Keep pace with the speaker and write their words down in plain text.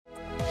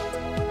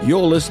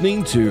You're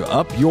listening to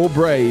Up Your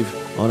Brave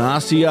on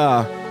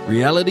RCR,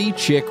 Reality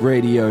Check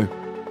Radio.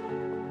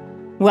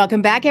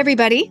 Welcome back,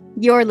 everybody.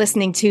 You're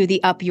listening to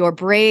the Up Your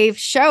Brave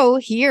show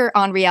here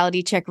on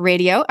Reality Check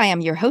Radio. I am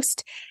your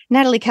host,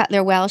 Natalie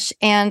Cutler-Welsh,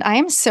 and I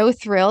am so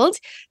thrilled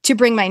to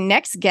bring my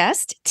next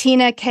guest,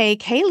 Tina K.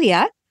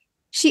 KAILEA.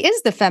 She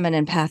is the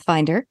Feminine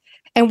Pathfinder,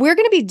 and we're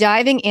going to be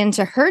diving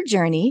into her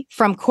journey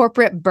from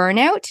corporate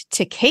burnout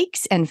to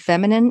cakes and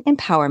feminine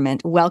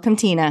empowerment. Welcome,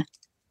 Tina.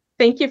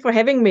 Thank you for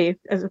having me.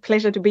 It's a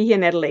pleasure to be here,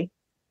 Natalie.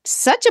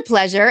 Such a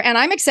pleasure. And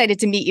I'm excited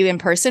to meet you in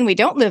person. We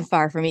don't live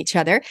far from each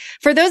other.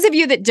 For those of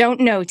you that don't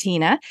know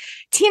Tina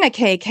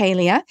K.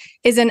 KAILEA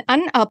is an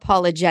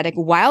unapologetic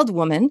wild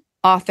woman,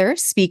 author,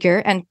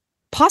 speaker, and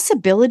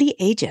possibility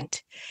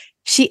agent.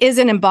 She is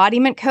an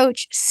embodiment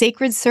coach,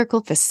 sacred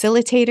circle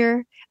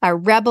facilitator, a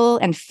rebel,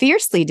 and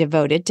fiercely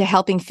devoted to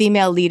helping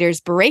female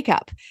leaders break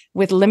up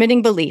with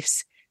limiting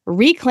beliefs,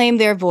 reclaim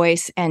their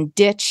voice, and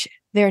ditch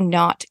their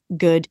not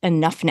good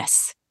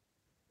enoughness.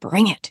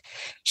 Bring it.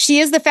 She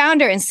is the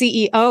founder and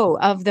CEO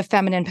of the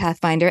Feminine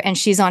Pathfinder, and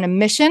she's on a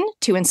mission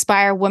to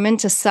inspire women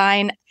to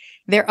sign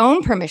their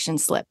own permission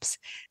slips,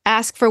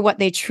 ask for what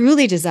they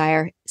truly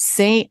desire,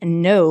 say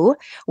no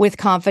with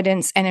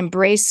confidence, and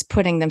embrace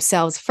putting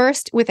themselves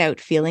first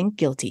without feeling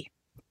guilty.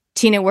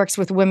 Tina works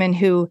with women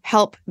who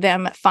help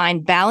them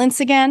find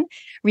balance again,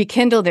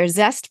 rekindle their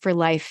zest for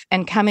life,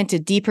 and come into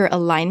deeper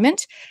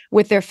alignment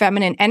with their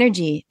feminine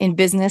energy in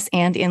business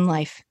and in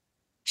life.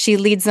 She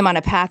leads them on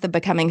a path of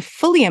becoming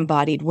fully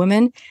embodied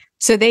women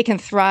so they can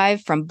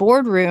thrive from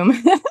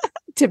boardroom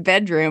to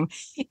bedroom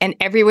and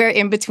everywhere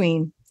in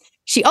between.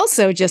 She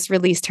also just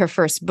released her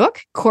first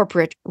book,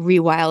 Corporate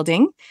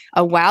Rewilding,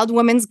 a wild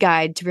woman's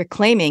guide to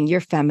reclaiming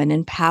your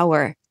feminine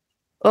power.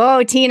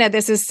 Tina,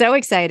 this is so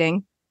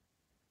exciting.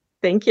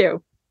 Thank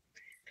you.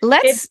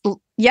 Let's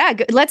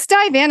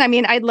dive in. I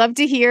mean, I'd love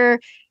to hear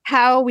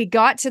how we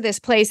got to this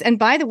place. And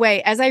by the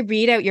way, as I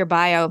read out your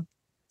bio,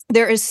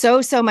 there is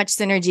so much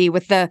synergy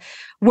with the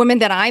women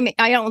that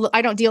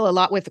I don't deal a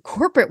lot with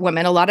corporate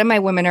women. A lot of my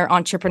women are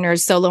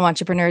entrepreneurs, solo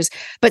entrepreneurs,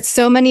 but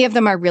so many of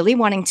them are really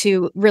wanting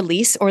to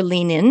release or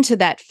lean into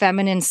that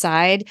feminine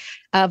side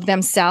of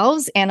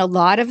themselves. And a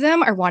lot of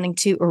them are wanting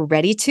to or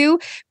ready to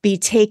be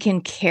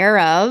taken care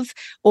of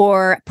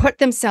or put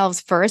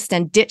themselves first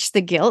and ditch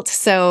the guilt.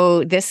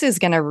 So this is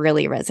going to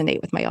really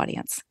resonate with my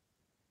audience.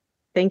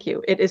 Thank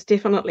you. It is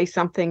definitely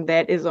something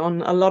that is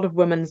on a lot of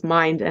women's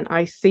mind, and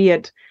I see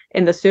it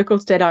in the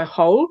circles that I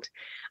hold.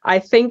 I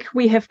think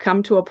we have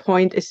come to a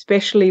point,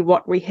 especially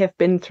what we have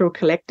been through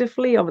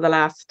collectively over the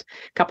last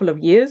couple of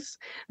years,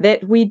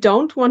 that we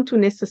don't want to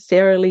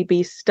necessarily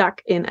be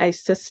stuck in a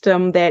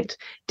system that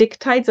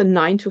dictates a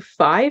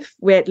 9-to-5,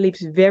 where it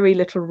leaves very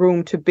little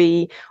room to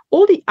be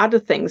all the other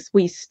things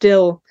we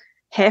still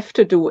have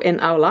to do in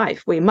our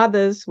life. We're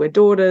mothers, we're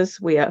daughters,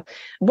 we're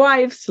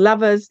wives,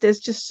 lovers. There's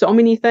just so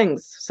many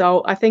things.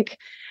 So I think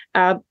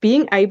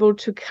being able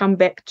to come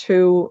back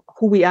to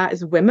who we are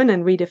as women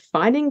and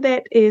redefining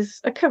that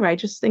is a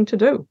courageous thing to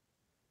do.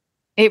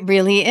 It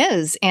really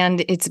is.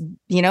 And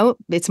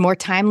it's more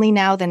timely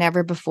now than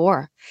ever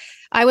before.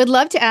 I would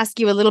love to ask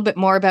you a little bit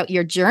more about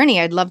your journey.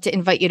 I'd love to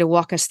invite you to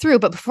walk us through.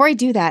 But before I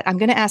do that, I'm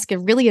going to ask a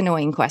really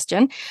annoying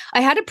question. I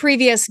had a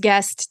previous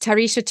guest,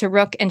 Tarisha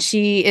Taruk, and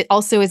she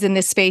also is in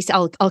this space.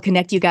 I'll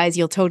connect you guys.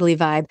 You'll totally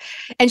vibe.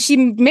 And she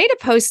made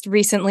a post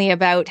recently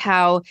about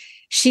how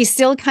she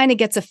still kind of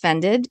gets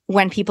offended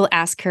when people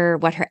ask her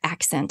what her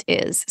accent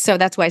is. So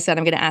that's why I said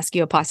I'm going to ask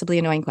you a possibly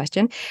annoying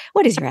question.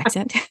 What is your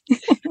accent?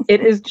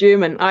 It is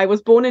German. I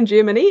was born in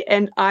Germany,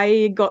 and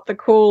I got the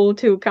call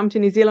to come to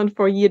New Zealand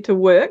for a year to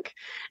work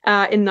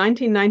in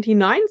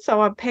 1999.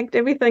 So I packed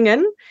everything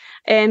in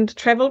and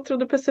traveled through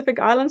the Pacific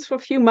Islands for a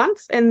few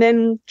months, and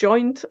then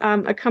joined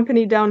a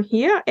company down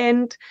here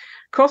and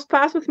crossed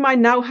paths with my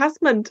now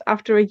husband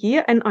after a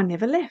year, and I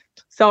never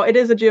left. So it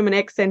is a German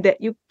accent that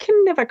you can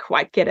never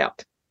quite get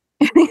out.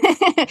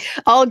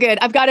 All good.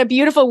 I've got a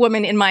beautiful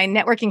woman in my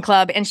networking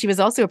club, and she was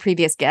also a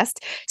previous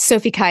guest,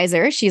 Sophie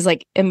Kaiser. She's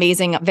like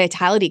amazing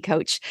vitality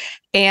coach,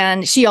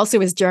 and she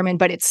also is German,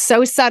 but it's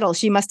so subtle.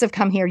 She must have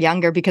come here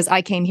younger, because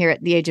I came here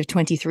at the age of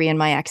 23 and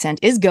my accent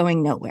is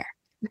going nowhere.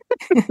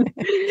 And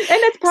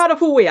that's part of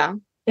who we are.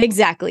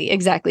 Exactly.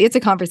 It's a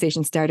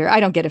conversation starter. I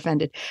don't get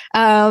offended.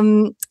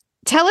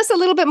 Tell us a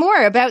little bit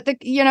more about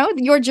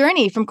your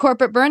journey from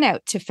corporate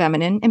burnout to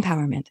feminine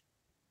empowerment.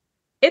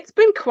 It's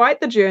been quite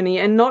the journey,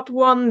 and not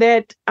one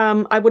that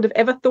I would have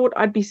ever thought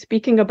I'd be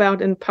speaking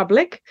about in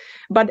public.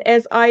 But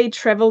as I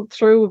traveled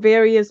through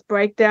various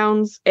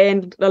breakdowns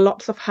and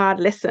lots of hard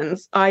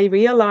lessons, I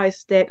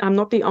realized that I'm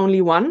not the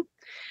only one.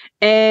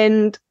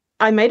 And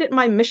I made it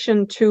my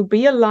mission to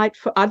be a light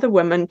for other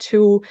women,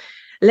 to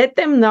let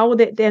them know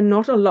that they're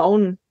not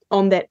alone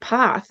on that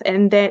path,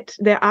 and that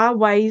there are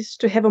ways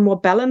to have a more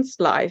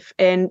balanced life.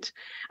 And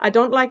I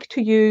don't like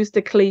to use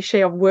the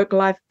cliche of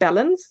work-life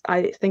balance.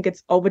 I think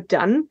it's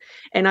overdone,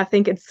 and I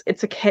think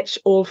it's a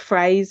catch-all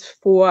phrase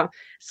for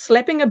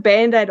slapping a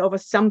band-aid over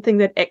something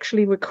that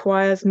actually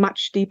requires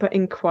much deeper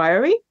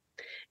inquiry.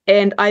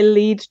 And I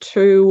lead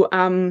to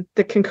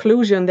the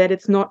conclusion that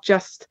it's not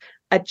just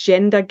a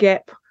gender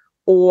gap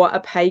or a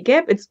pay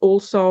gap, it's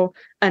also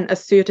an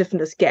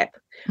assertiveness gap.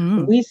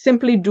 We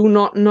simply do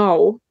not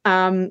know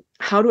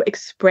how to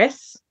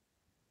express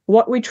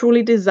what we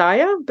truly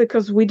desire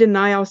because we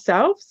deny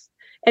ourselves.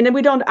 And then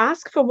we don't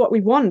ask for what we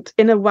want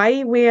in a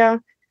way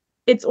where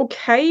it's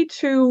okay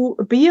to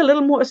be a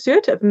little more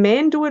assertive.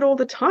 Men do it all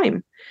the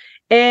time.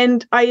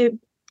 And I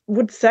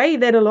would say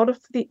that a lot of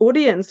the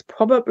audience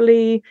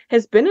probably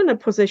has been in a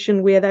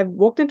position where they've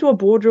walked into a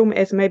boardroom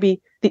as maybe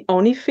the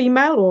only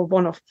female or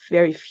one of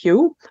very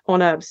few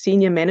on a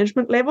senior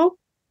management level.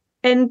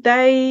 And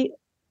they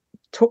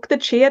took the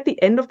chair at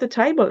the end of the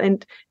table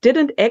and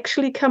didn't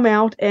actually come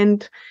out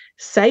and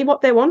say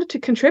what they wanted to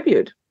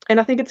contribute. And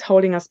I think it's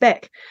holding us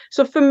back.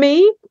 So for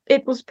me,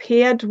 it was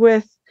paired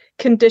with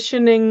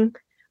conditioning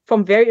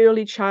from very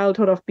early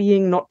childhood of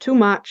being not too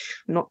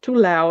much, not too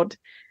loud.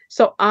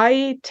 So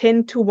I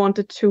tend to want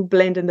it to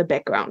blend in the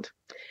background.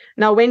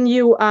 Now, when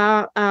you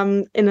are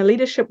in a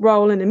leadership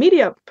role in a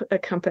media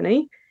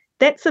company,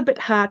 that's a bit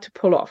hard to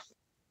pull off.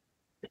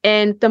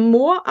 And the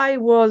more I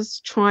was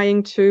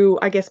trying to,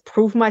 I guess,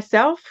 prove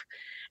myself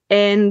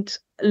and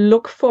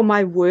look for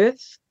my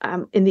worth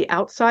in the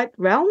outside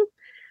realm,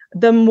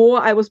 the more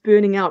I was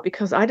burning out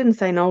because I didn't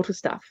say no to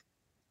stuff.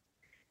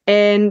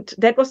 And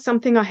that was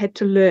something I had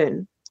to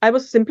learn. I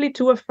was simply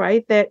too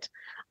afraid that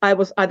I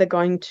was either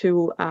going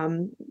to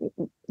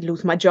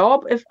lose my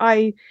job if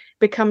I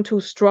become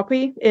too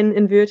stroppy in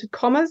inverted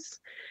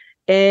commas,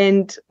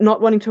 and not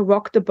wanting to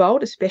rock the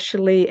boat,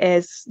 especially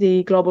as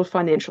the global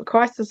financial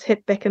crisis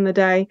hit back in the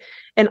day.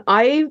 And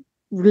I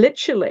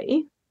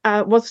literally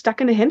was stuck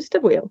in a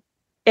hamster wheel.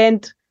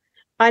 And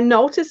I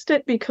noticed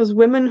it because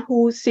women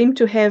who seem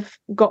to have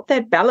got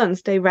that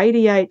balance, they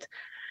radiate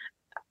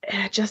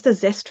just a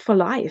zest for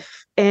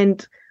life.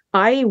 And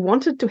I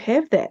wanted to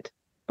have that.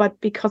 But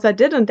because I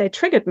didn't, they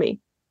triggered me.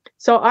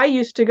 So I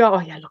used to go, oh,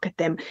 yeah, look at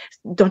them.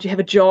 Don't you have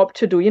a job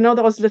to do? You know,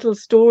 those little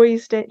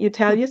stories that you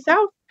tell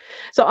yourself.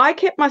 So I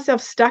kept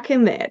myself stuck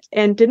in that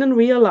and didn't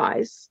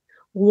realize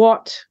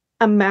what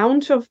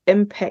amount of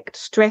impact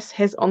stress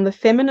has on the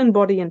feminine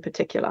body in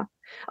particular.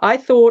 I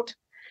thought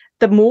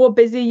the more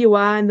busy you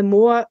are and the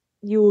more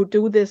you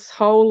do this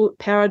whole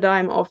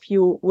paradigm of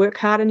you work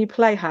hard and you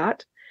play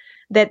hard,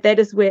 that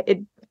is where it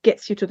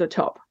gets you to the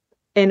top.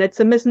 And it's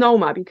a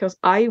misnomer because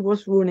I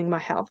was ruining my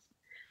health.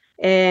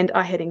 And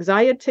I had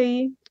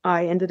anxiety.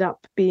 I ended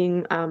up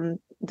being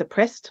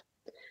depressed.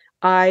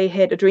 I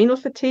had adrenal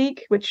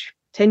fatigue, which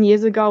 10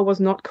 years ago was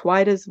not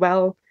quite as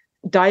well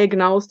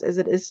diagnosed as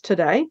it is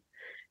today.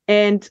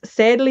 And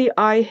sadly,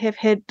 I have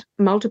had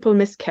multiple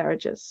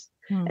miscarriages.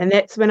 And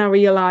that's when I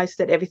realized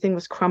that everything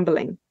was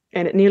crumbling.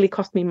 And it nearly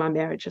cost me my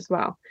marriage as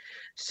well.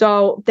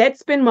 So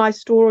that's been my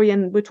story.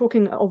 And we're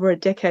talking over a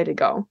decade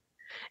ago.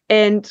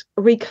 And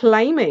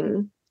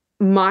reclaiming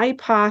my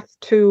path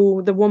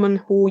to the woman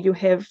who you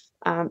have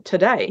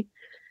today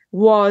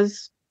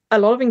was a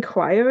lot of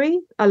inquiry,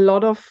 a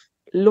lot of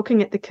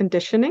looking at the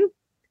conditioning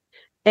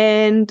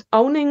and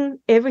owning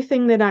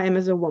everything that I am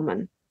as a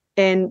woman.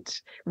 And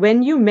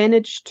when you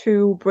manage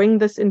to bring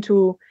this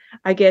into,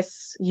 I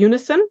guess,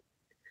 unison,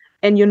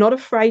 and you're not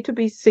afraid to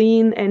be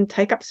seen and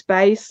take up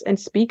space and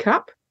speak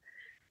up,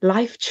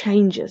 life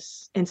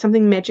changes and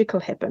something magical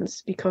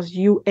happens because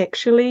you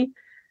actually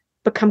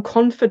become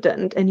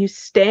confident and you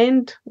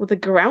stand with a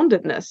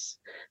groundedness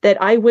that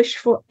I wish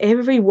for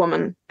every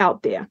woman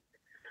out there.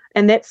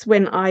 And that's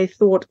when I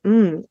thought,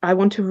 I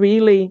want to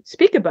really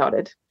speak about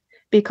it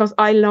because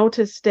I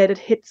noticed that it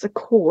hits a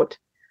chord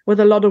with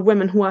a lot of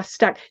women who are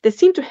stuck. They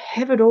seem to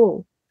have it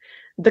all.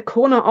 The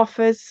corner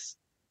office,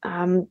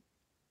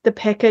 the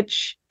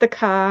package, the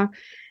car,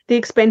 the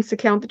expense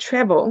account, the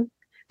travel,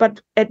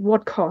 but at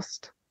what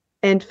cost?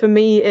 And for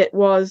me, it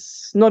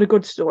was not a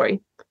good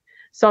story.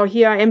 So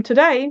here I am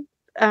today,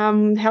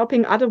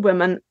 helping other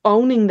women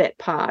owning that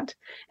part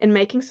and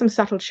making some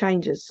subtle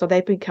changes so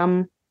they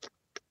become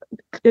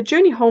a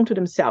journey home to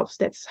themselves.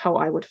 That's how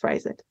I would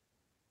phrase it.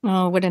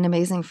 Oh, what an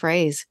amazing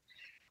phrase.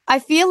 I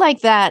feel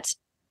like that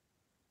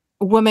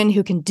woman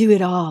who can do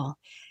it all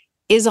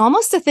is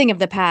almost a thing of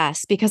the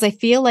past because I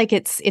feel like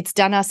it's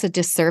done us a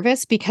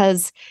disservice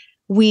because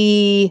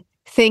we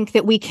think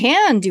that we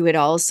can do it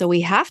all, so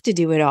we have to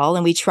do it all,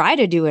 and we try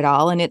to do it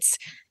all, and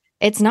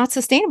it's not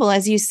sustainable,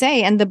 as you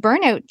say. And the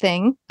burnout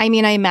thing, I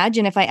mean, I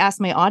imagine if I asked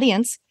my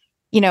audience,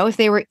 if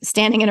they were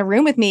standing in a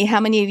room with me, how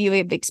many of you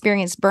have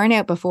experienced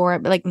burnout before?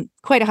 Like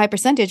quite a high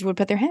percentage would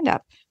put their hand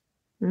up.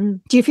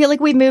 Do you feel like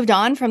we've moved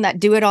on from that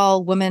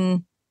do-it-all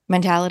woman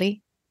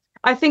mentality?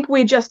 I think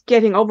we're just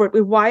getting over it.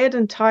 We're wired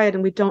and tired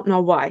and we don't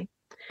know why.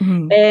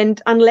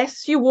 And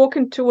unless you walk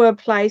into a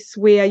place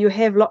where you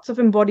have lots of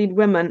embodied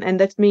women, and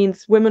that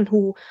means women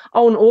who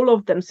own all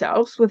of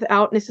themselves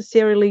without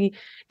necessarily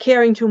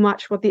caring too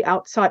much what the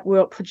outside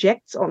world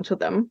projects onto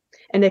them,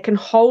 and they can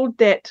hold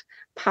that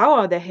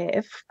power they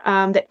have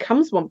that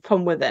comes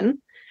from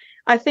within,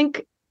 I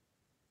think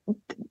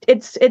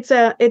it's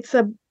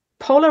a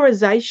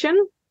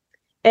polarization,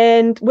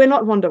 and we're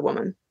not Wonder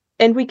Woman.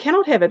 And we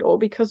cannot have it all,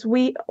 because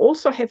we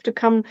also have to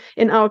come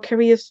in our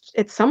careers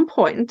at some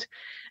point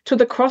to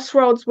the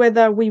crossroads,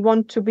 whether we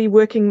want to be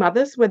working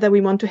mothers, whether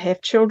we want to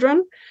have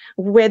children,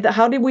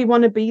 how do we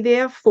want to be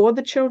there for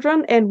the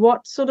children, and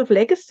what sort of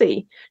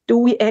legacy do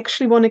we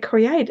actually want to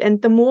create.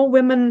 And the more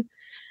women,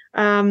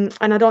 and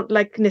I don't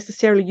like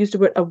necessarily use the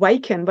word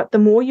awaken, but the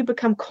more you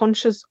become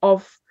conscious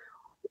of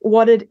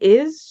what it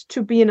is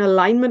to be in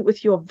alignment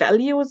with your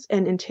values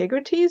and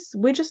integrities,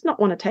 we just not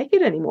want to take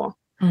it anymore.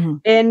 Mm-hmm.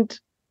 And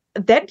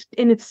that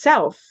in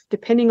itself,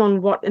 depending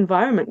on what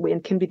environment we're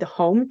in, can be the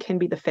home, can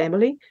be the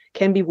family,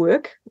 can be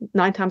work.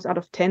 9 times out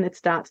of 10, it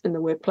starts in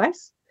the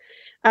workplace.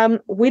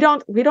 We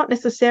don't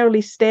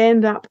necessarily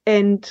stand up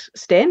and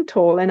stand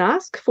tall and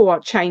ask for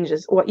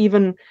changes, or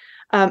even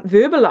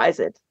verbalize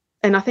it.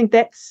 And I think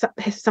that's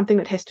something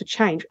that has to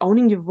change.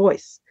 Owning your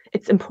voice.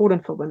 It's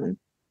important for women.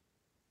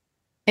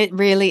 It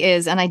really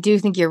is. And I do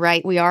think you're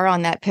right. We are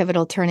on that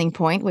pivotal turning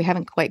point. We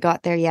haven't quite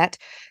got there yet.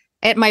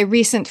 At my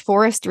recent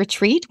forest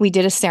retreat, we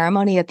did a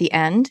ceremony at the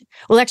end.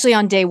 Well, actually,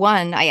 on day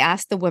 1, I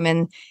asked the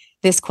women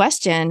this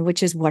question,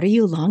 which is, what are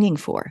you longing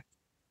for?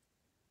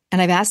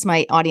 And I've asked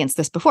my audience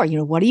this before,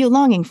 what are you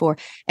longing for?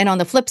 And on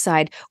the flip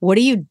side, what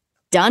are you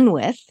done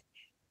with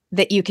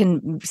that you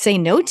can say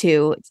no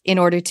to in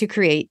order to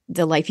create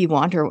the life you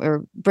want,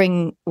 or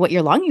bring what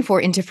you're longing for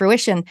into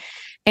fruition?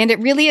 And it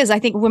really is, I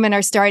think women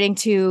are starting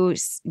to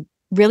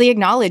really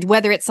acknowledge,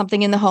 whether it's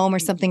something in the home or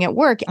something at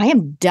work, I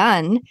am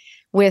done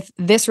with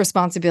this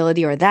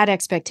responsibility or that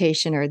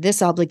expectation or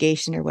this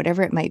obligation or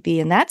whatever it might be.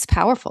 And that's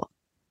powerful.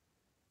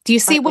 Do you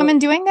see women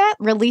doing that?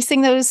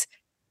 Releasing those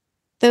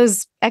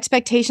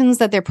expectations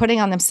that they're putting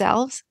on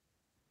themselves?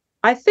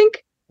 I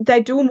think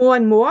they do more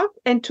and more.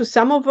 And to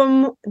some of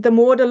them, the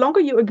longer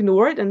you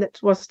ignore it, and that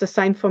was the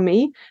same for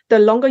me, the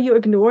longer you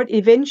ignore it,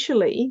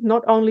 eventually,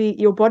 not only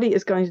your body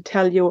is going to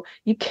tell you,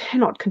 you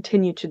cannot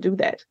continue to do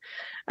that.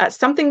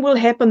 Something will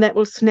happen that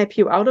will snap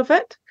you out of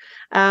it.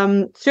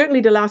 Certainly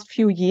the last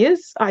few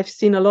years, I've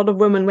seen a lot of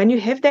women, when you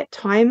have that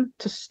time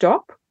to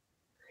stop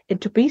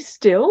and to be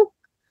still,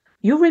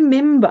 you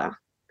remember,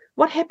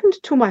 what happened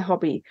to my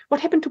hobby?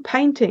 What happened to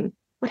painting?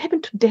 What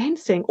happened to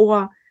dancing?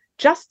 Or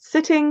just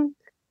sitting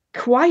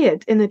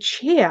quiet in a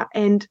chair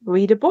and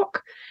read a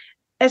book.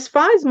 As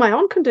far as my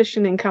own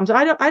conditioning comes,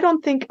 I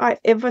don't think I've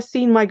ever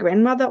seen my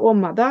grandmother or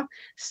mother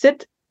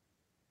sit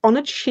on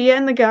a chair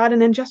in the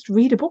garden and just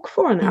read a book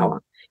for an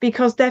hour,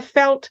 because they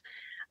felt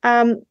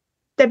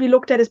they'd be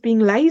looked at as being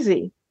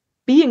lazy.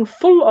 Being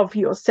full of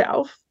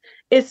yourself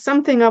is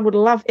something I would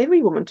love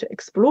every woman to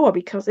explore,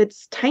 because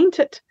it's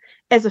tainted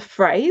as a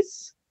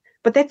phrase,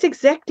 but that's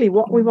exactly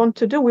what we want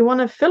to do. We want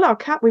to fill our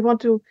cup. We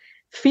want to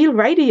feel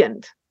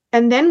radiant,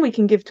 and then we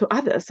can give to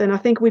others. And I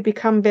think we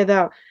become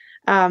better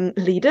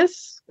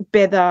leaders,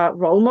 better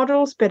role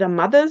models, better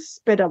mothers,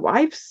 better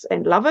wives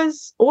and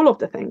lovers, all of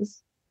the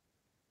things.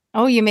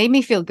 Oh, you made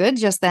me feel good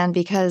just then,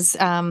 because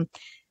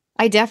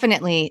I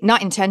definitely,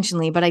 not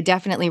intentionally, but I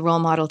definitely role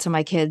model to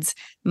my kids,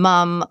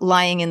 mom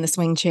lying in the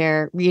swing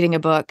chair, reading a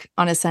book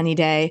on a sunny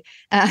day,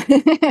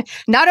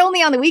 not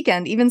only on the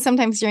weekend, even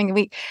sometimes during the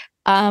week.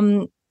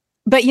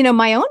 But,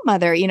 my own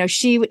mother,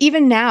 she,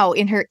 even now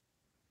in her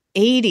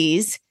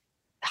 80s,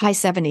 high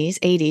 70s,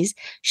 80s,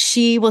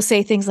 she will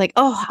say things like,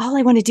 oh, all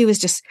I want to do is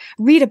just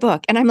read a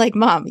book. And I'm like,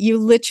 Mom, you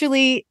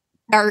literally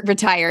are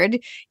retired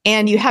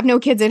and you have no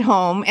kids at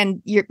home.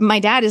 And my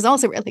dad is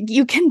also like,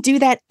 you can do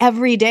that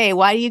every day.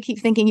 Why do you keep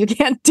thinking you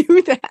can't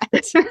do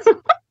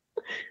that?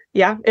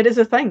 Yeah, it is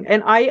a thing.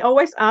 And I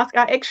always ask,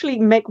 I actually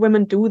make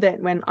women do that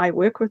when I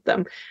work with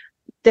them.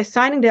 They're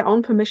signing their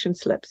own permission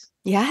slips.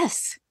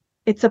 Yes.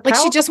 It's a like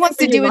she just wants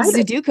to do a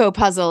Sudoku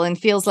puzzle and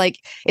feels like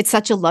it's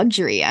such a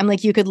luxury. I'm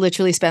like, you could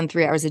literally spend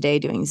 3 hours a day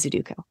doing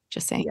Sudoku.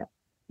 Just saying.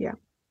 Yeah.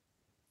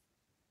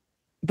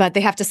 But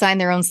they have to sign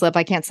their own slip.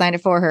 I can't sign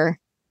it for her.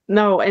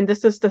 No, and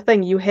this is the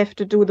thing. You have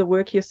to do the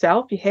work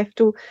yourself. You have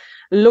to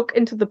look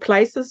into the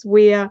places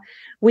where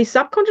we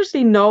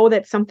subconsciously know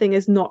that something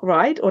is not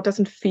right or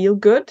doesn't feel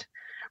good.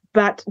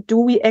 But do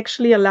we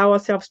actually allow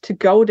ourselves to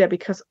go there?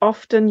 Because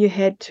often you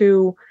had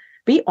to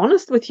be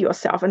honest with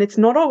yourself, and it's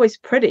not always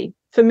pretty.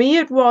 For me,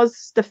 it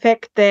was the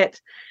fact that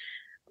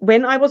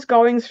when I was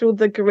going through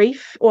the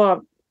grief,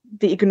 or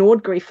the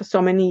ignored grief for so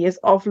many years,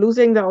 of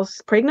losing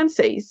those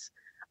pregnancies,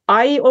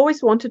 I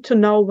always wanted to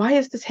know, why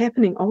is this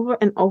happening over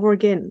and over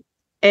again?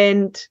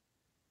 And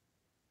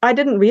I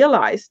didn't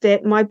realize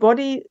that my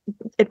body,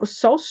 it was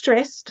so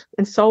stressed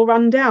and so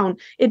run down.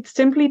 It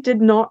simply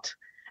did not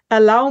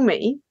allow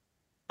me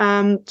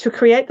to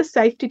create the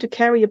safety to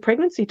carry a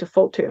pregnancy to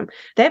full term.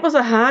 That was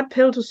a hard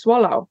pill to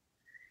swallow.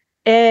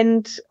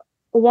 And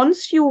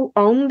once you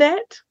own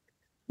that,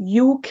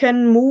 you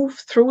can move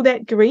through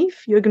that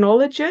grief, you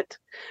acknowledge it,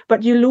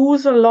 but you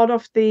lose a lot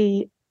of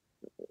the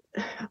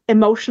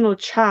emotional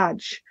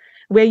charge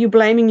where you're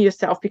blaming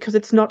yourself, because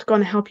it's not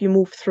going to help you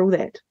move through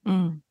that.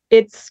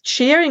 It's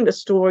sharing the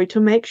story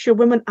to make sure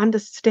women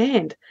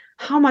understand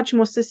how much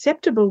more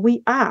susceptible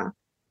we are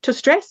to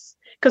stress.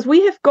 Because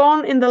we have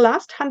gone, in the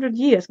last 100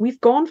 years,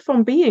 we've gone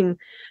from being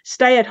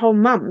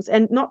stay-at-home mums,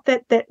 and not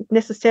that that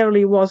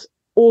necessarily was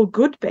all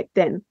good back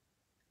then.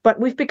 But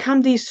we've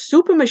become these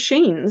super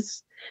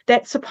machines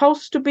that's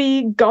supposed to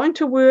be going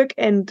to work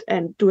and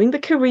doing the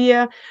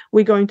career.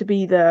 We're going to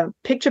be the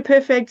picture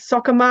perfect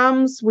soccer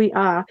moms. We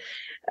are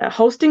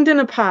hosting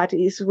dinner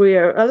parties.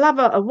 We're a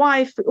lover, a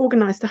wife. We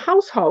organize the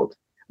household.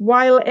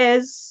 While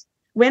as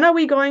when are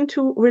we going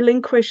to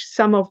relinquish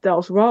some of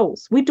those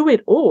roles? We do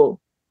it all.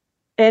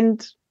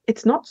 And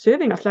it's not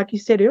serving us, like you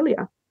said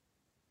earlier.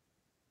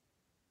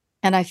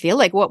 And I feel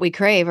like what we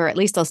crave, or at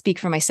least I'll speak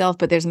for myself,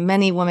 but there's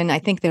many women I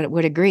think that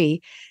would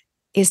agree,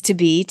 is to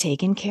be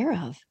taken care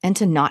of and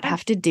to not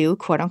have to do,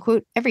 quote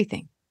unquote,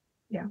 everything.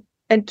 Yeah.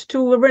 And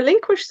to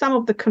relinquish some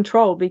of the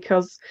control,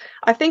 because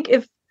I think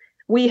if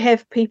we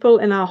have people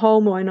in our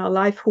home or in our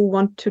life who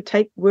want to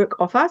take work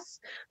off us,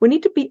 we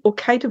need to be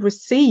okay to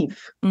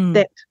receive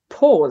that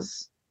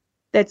pause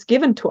that's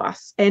given to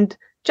us and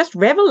just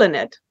revel in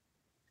it,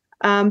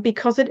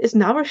 because it is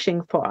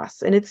nourishing for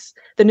us. And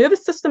the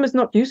nervous system is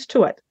not used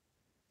to it,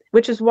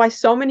 which is why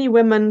so many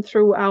women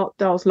throughout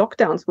those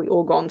lockdowns we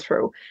all gone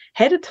through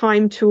had a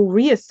time to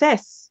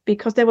reassess,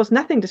 because there was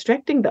nothing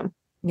distracting them.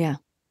 Yeah.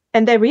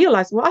 And they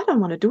realized, well, I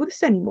don't want to do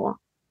this anymore.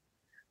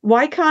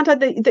 Why can't I?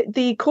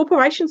 The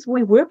corporations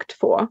we worked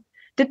for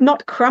did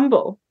not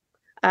crumble,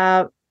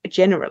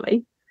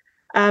 generally,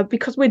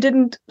 because we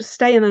didn't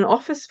stay in an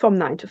office from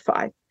 9 to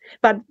 5.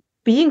 But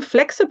being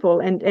flexible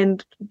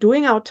and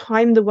doing our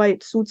time the way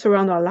it suits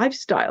around our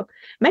lifestyle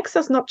makes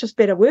us not just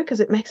better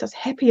workers, it makes us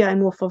happier and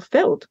more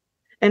fulfilled.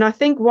 And I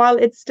think while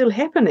it's still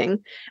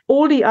happening,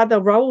 all the other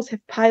roles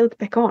have piled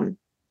back on.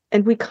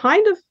 And we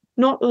kind of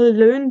not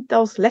learned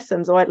those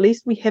lessons, or at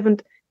least we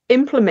haven't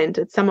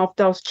implemented some of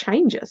those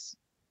changes.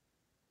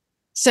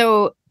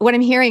 So what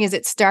I'm hearing is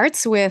it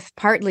starts with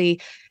partly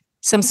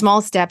some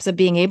small steps of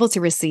being able to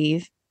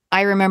receive.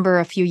 I remember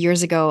a few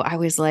years ago, I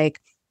was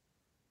like,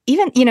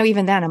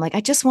 even then, I'm like,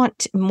 I just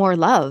want more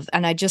love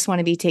and I just want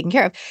to be taken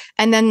care of.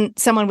 And then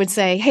someone would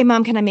say, hey,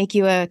 Mom, can I make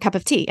you a cup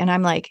of tea? And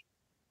I'm like,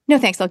 no,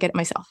 thanks. I'll get it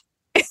myself.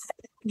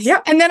 Yeah.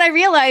 And then I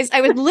realized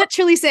I was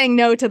literally saying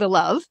no to the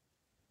love.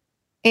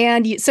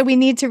 And so we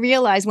need to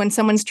realize when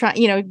someone's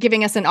trying,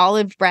 giving us an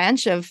olive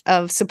branch of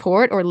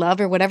support or love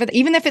or whatever,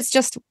 even if it's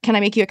just, can I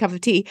make you a cup of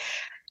tea?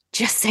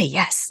 Just say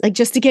yes, like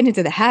just to get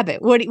into the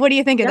habit. What do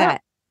you think of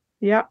that?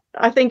 Yeah,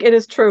 I think it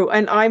is true.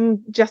 And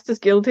I'm just as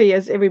guilty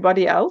as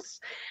everybody else,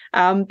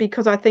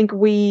 because I think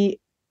we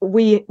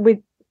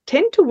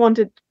tend to want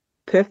it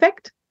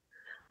perfect.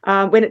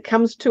 When it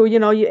comes to,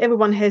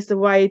 everyone has the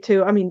way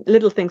to,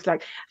 little things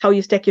like how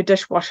you stack your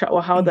dishwasher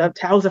or how the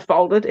towels are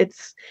folded.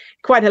 It's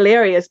quite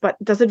hilarious, but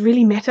does it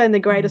really matter in the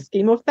greater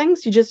scheme of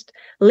things? You just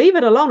leave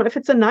it alone. If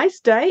it's a nice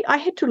day, I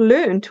had to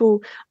learn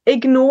to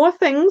ignore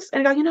things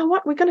and go, you know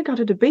what, we're going to go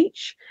to the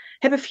beach,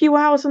 have a few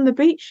hours on the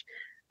beach.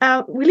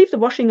 We leave the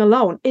washing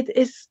alone. It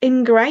is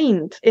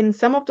ingrained in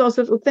some of those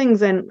little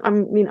things. And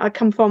I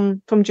come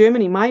from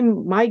Germany.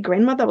 My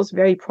grandmother was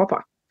very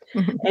proper.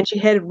 And she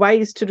had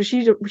ways to do.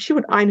 She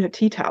would iron her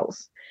tea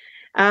towels,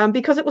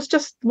 because it was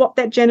just what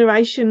that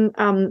generation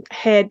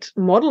had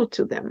modeled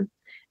to them.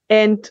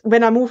 And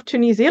when I moved to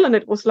New Zealand,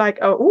 it was like,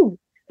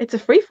 it's a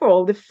free for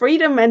all. The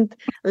freedom and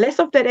less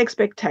of that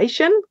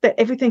expectation that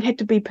everything had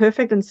to be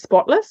perfect and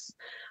spotless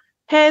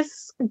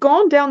has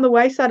gone down the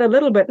wayside a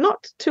little bit.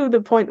 Not to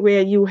the point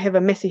where you have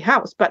a messy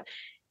house, but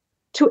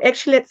to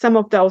actually let some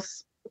of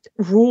those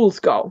rules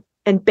go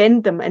and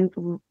bend them and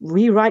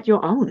rewrite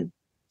your own.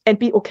 And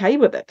be okay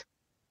with it.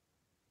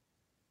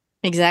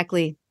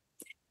 Exactly.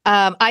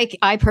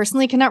 I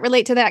personally cannot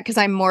relate to that because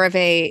I'm more of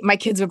my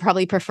kids would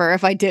probably prefer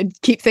if I did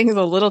keep things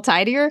a little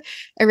tidier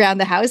around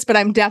the house, but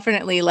I'm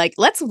definitely like,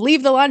 let's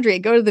leave the laundry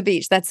and go to the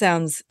beach. That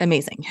sounds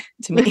amazing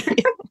to me.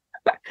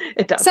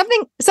 It does.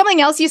 Something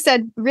else you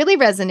said really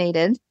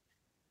resonated.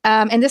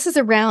 And this is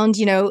around,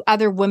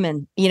 other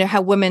women,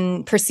 how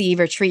women perceive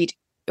or treat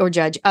or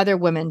judge other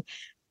women.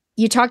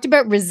 You talked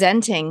about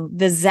resenting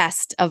the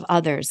zest of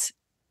others.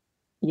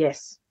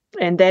 Yes.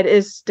 And that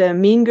is the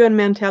mean girl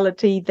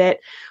mentality that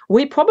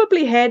we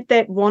probably had,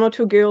 that one or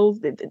two girls,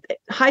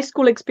 high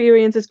school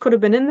experiences could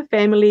have been in the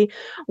family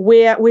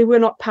where we were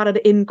not part of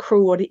the in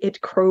crew or the it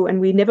crew, and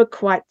we never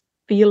quite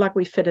feel like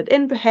we fitted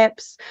in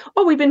perhaps,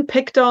 or we've been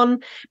picked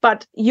on.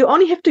 But you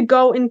only have to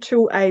go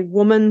into a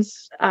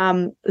woman's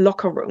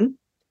locker room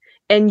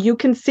and you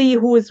can see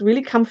who is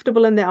really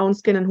comfortable in their own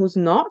skin and who's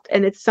not.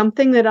 And it's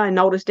something that I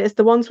noticed as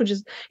the ones who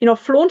just,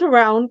 flaunt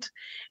around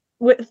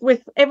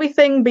with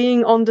everything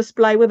being on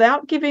display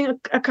without giving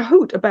a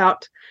cahoot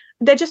about,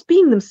 they're just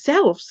being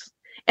themselves.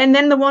 And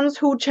then the ones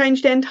who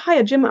change their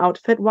entire gym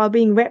outfit while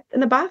being wrapped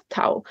in a bath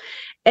towel.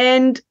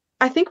 And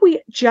I think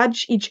we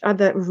judge each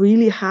other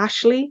really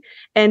harshly,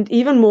 and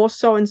even more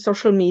so in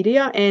social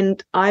media.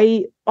 And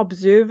I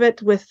observe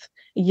it with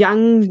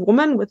young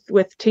women,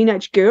 with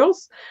teenage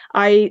girls.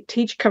 I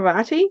teach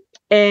karate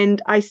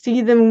and I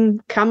see them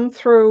come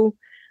through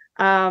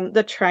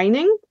the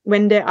training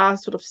when they are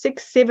sort of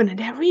 6, 7, and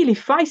they're really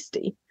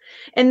feisty.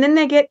 And then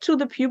they get to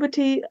the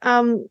puberty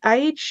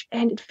age,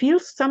 and it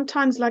feels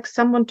sometimes like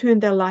someone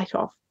turned their light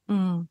off.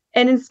 And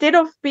instead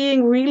of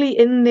being really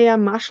in their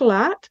martial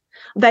art,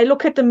 They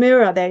look at the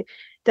mirror,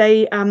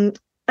 they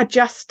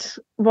adjust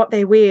what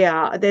they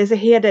wear. There's a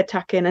hair they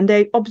tuck in, and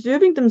they're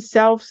observing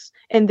themselves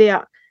and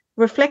their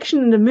reflection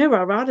in the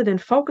mirror rather than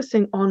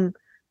focusing on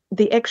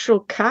the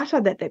actual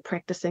kata that they're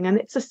practicing. And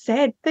it's a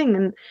sad thing,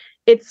 and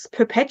it's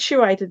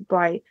perpetuated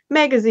by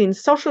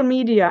magazines, social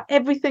media,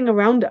 everything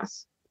around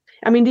us.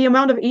 I mean, the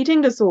amount of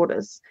eating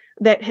disorders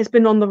that has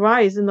been on the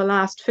rise in the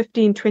last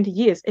 15, 20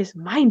 years is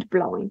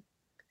mind-blowing.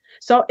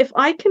 So if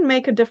I can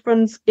make a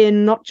difference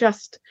in not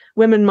just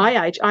women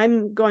my age,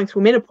 I'm going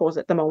through menopause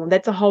at the moment.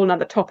 That's a whole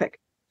nother topic.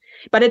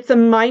 But it's a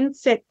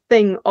mindset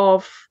thing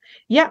of,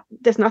 yeah,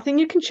 there's nothing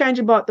you can change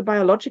about the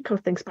biological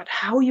things, but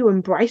how you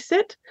embrace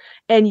it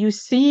and you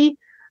see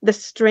the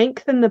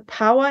strength and the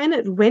power in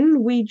it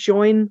when we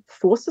join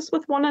forces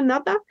with one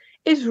another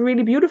is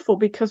really beautiful,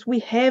 because we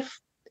have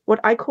what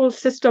I call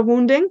sister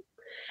wounding.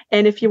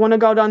 And if you want to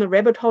go down a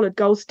rabbit hole, it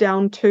goes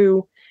down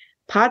to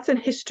parts in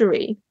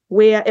history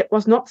where it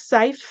was not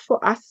safe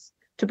for us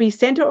to be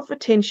center of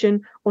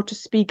attention or to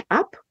speak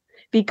up,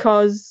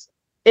 because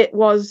it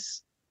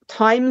was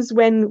times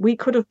when we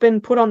could have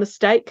been put on the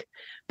stake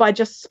by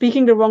just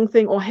speaking the wrong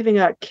thing or having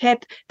a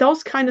cat,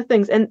 those kind of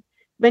things. And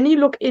when you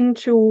look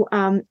into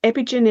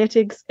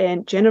epigenetics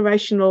and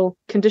generational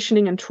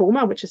conditioning and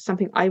trauma, which is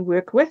something I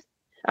work with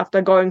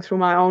after going through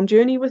my own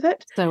journey with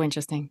it. So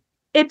interesting.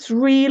 It's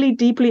really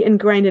deeply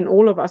ingrained in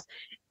all of us.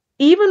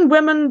 Even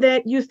women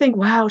that you think,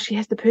 wow, she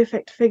has the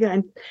perfect figure,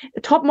 and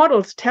top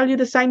models tell you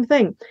the same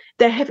thing.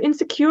 They have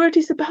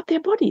insecurities about their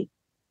body,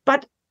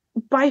 but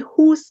by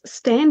whose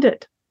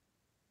standard?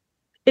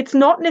 It's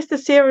not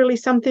necessarily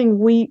something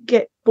we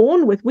get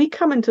born with. We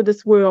come into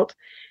this world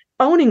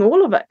owning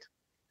all of it,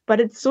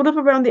 but it's sort of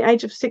around the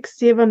age of 6,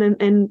 7,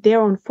 and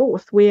there on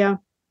forth where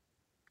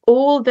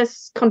all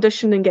this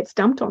conditioning gets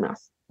dumped on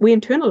us. We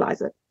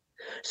internalize it.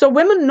 So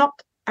women not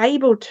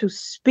able to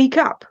speak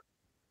up,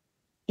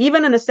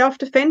 even in a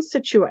self-defense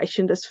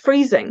situation, this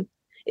freezing,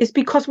 is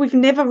because we've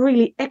never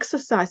really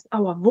exercised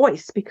our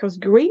voice, because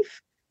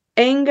grief,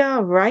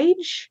 anger,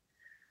 rage,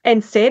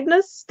 and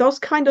sadness, those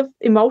kind of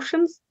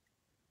emotions,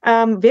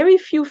 very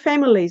few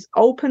families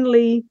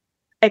openly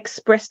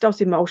express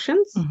those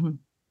emotions. Mm-hmm.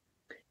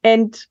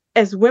 And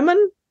as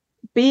women,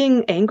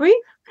 being angry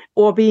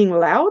or being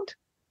loud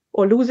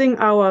or losing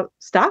our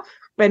stuff,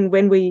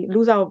 when we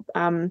lose our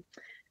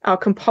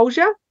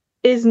composure,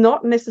 is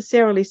not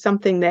necessarily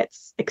something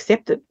that's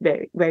accepted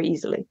very, very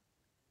easily.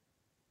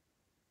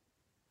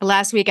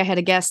 Last week I had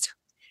a guest,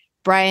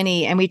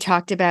 Bryony, and we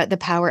talked about the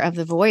power of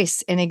the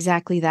voice, and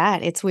exactly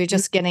that. We're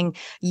just getting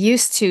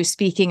used to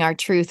speaking our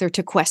truth or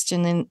to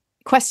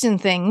question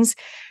things.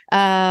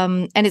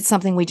 And it's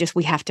something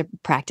we have to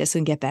practice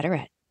and get better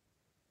at.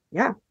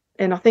 Yeah.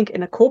 And I think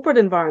in a corporate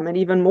environment,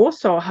 even more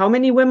so, how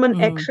many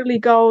women actually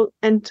go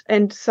and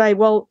say,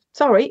 well,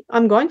 sorry,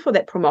 I'm going for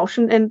that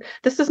promotion and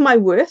this is my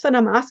worth and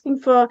I'm asking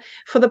for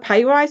the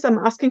pay rise, I'm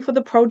asking for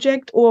the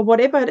project or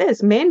whatever it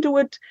is. Men do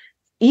it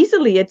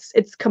easily.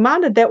 It's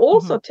commanded. They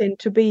also tend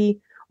to be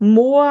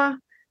more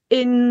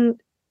in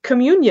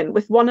communion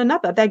with one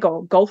another. They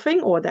go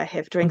golfing or they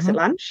have drinks at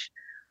lunch.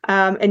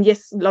 And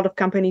yes, a lot of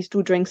companies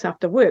do drinks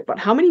after work. But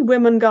how many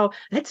women go,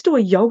 let's do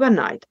a yoga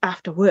night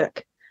after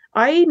work?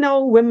 I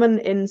know women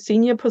in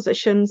senior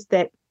positions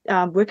that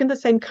work in the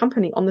same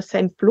company on the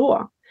same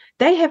floor.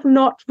 They have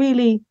not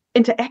really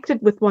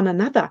interacted with one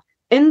another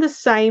in the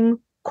same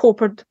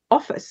corporate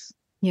office.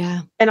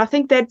 Yeah. And I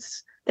think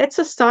that's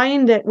a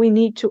sign that we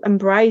need to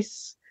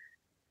embrace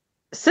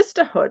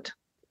sisterhood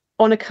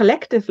on a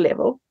collective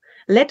level,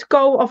 let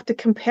go of the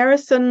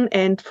comparison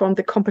and from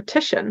the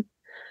competition,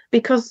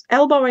 because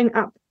elbowing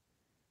up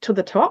to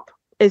the top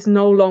is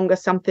no longer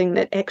something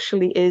that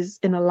actually is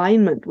in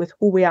alignment with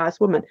who we are as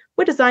women.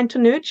 We're designed to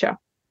nurture.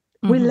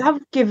 We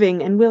love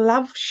giving and we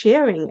love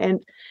sharing,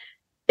 and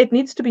it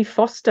needs to be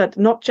fostered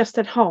not just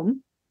at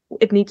home.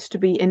 It needs to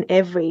be in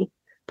every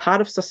part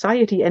of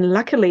society. And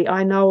luckily,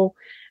 I know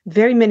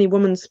very many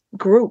women's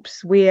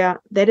groups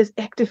where that is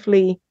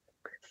actively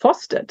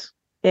fostered.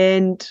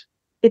 And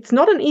it's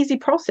not an easy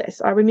process.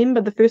 I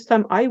remember the first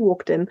time I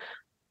walked in,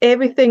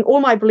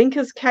 all my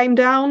blinkers came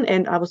down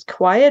and I was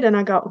quiet and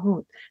I go,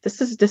 oh, this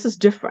is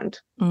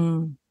different.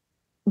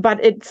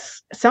 But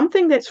it's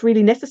something that's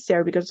really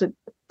necessary because it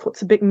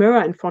puts a big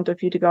mirror in front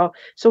of you to go,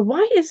 so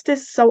why is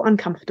this so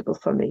uncomfortable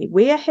for me?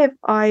 Where have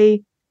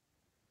I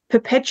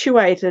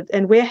perpetuated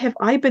and where have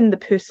I been the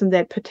person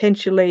that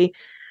potentially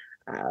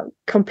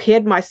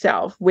compared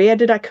myself? Where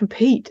did I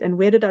compete and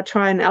where did I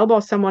try and elbow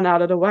someone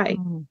out of the way?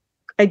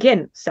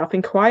 Again,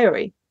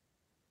 self-inquiry.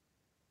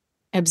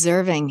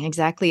 Observing,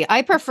 exactly.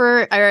 I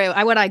prefer,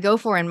 what I go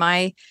for in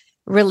my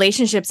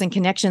relationships and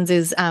connections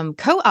is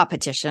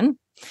co-opetition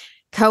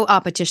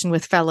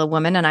with fellow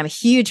women. And I'm a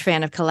huge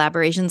fan of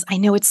collaborations. I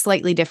know it's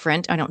slightly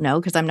different. I don't know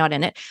because I'm not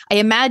in it. I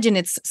imagine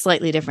it's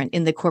slightly different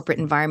in the corporate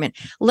environment.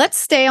 Let's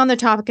stay on the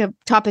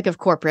topic of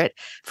corporate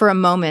for a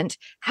moment.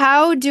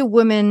 How do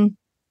women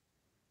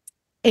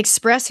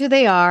express who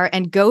they are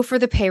and go for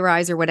the pay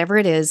rise or whatever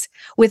it is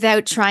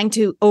without trying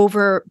to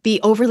be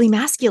overly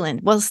masculine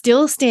while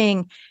still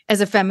staying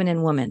as a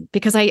feminine woman.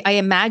 Because I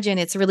imagine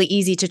it's really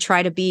easy to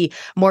try to be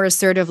more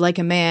assertive like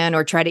a man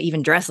or try to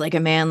even dress like a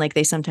man like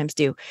they sometimes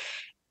do.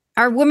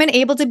 Are women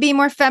able to be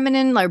more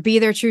feminine or be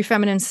their true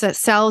feminine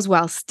selves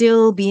while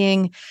still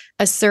being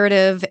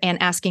assertive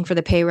and asking for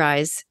the pay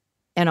rise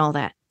and all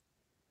that?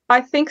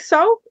 I think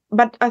so,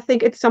 but I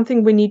think it's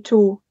something we need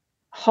to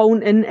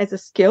hone in as a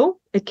skill.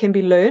 It can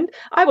be learned.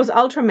 I was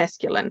ultra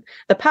masculine.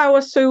 The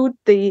power suit,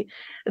 the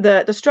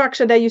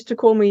structure. They used to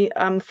call me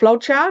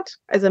flowchart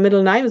as a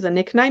middle name, as a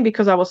nickname,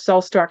 because I was so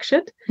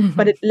structured. Mm-hmm.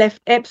 But it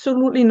left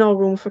absolutely no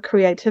room for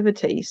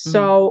creativity. Mm-hmm.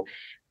 So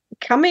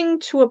coming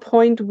to a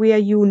point where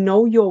you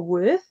know your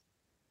worth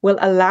will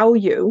allow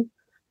you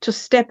to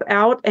step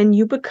out and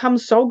you become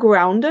so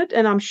grounded.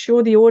 And I'm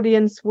sure the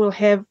audience will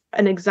have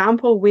an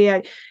example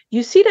where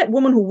you see that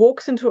woman who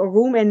walks into a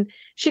room and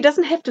she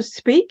doesn't have to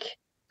speak.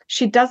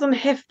 She doesn't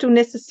have to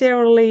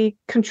necessarily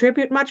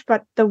contribute much,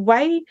 but the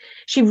way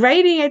she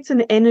radiates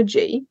an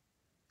energy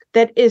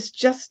that is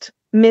just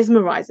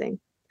mesmerizing.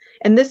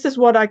 And this is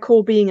what I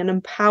call being an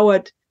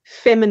empowered,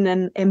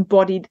 feminine,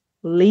 embodied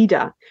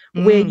leader,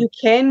 where you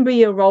can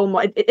be a role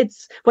model.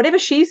 It's whatever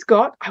she's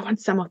got, I want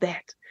some of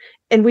that.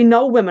 And we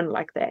know women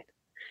like that.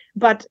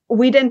 But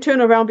we then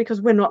turn around because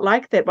we're not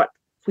like that, but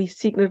we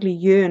secretly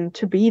yearn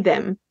to be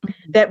them,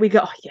 that we go,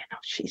 oh yeah, no,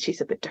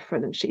 she's a bit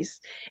different. And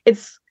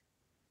it's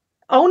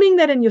owning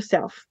that in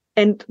yourself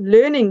and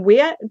learning,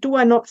 where do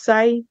I not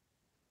say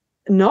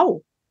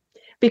no?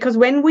 Because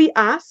when we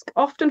ask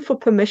often for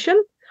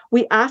permission,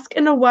 we ask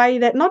in a way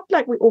that not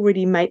like we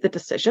already made the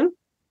decision.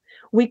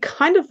 We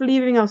kind of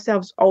leaving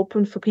ourselves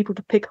open for people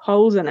to pick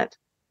holes in it.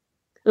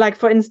 Like,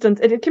 for instance,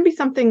 it can be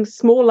something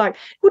small like,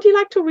 would you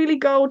like to really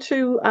go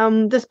to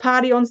this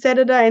party on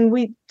Saturday? And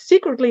we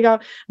secretly go,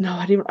 no,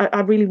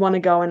 I really want to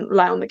go and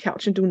lie on the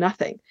couch and do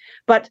nothing.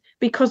 But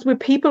because we're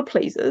people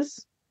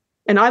pleasers,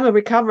 and I'm a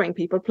recovering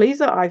people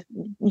pleaser, I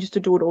used to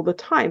do it all the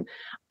time.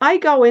 I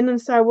go in and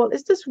say, well,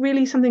 is this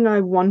really something I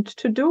want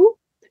to do?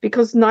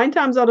 Because 9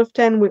 times out of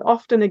 10, we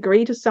often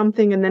agree to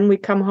something and then we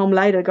come home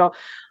later and go,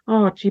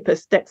 oh,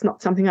 jeepers, that's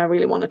not something I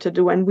really wanted to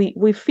do. And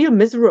we feel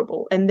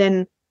miserable and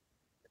then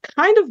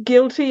kind of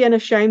guilty and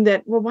ashamed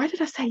that, well, why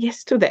did I say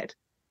yes to that?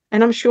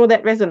 And I'm sure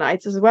that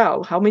resonates as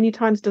well. How many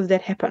times does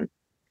that happen?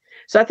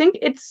 So I think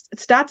it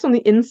starts on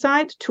the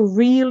inside to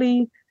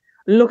really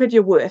look at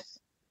your worth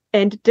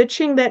and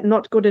ditching that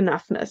not good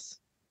enoughness.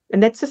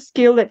 And that's a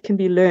skill that can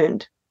be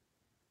learned.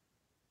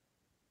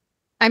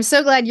 I'm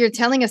so glad you're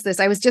telling us this.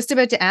 I was just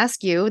about to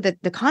ask you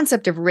that the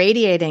concept of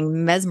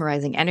radiating,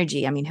 mesmerizing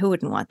energy. I mean, who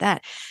wouldn't want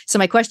that? So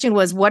my question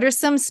was, what are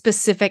some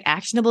specific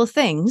actionable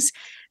things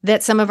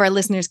that some of our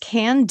listeners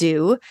can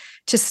do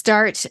to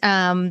start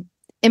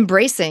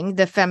embracing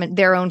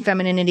their own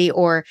femininity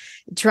or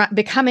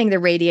becoming the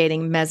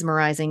radiating,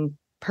 mesmerizing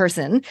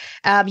person?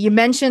 You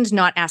mentioned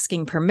not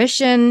asking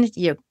permission.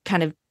 You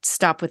kind of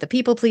stop with the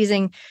people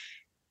pleasing.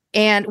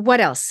 And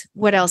what else?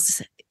 What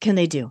else can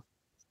they do?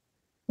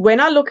 When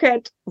I look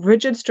at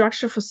rigid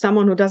structure for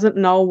someone who doesn't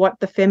know what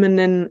the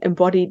feminine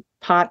embodied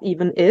part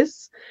even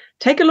is,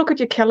 take a look at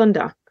your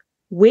calendar.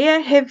 Where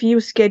have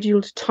you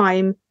scheduled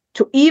time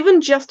to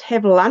even just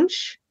have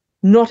lunch,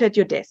 not at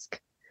your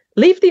desk?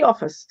 Leave the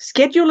office,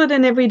 schedule it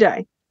in every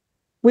day.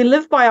 We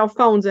live by our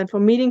phones and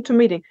from meeting to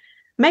meeting.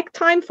 Make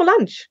time for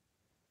lunch.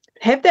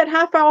 Have that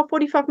half hour,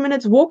 45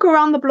 minutes, walk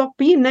around the block,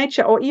 be in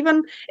nature. Or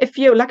even if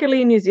you're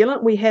luckily in New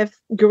Zealand, we have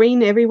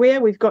green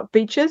everywhere. We've got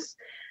beaches.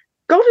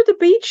 Go to the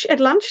beach at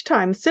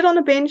lunchtime, sit on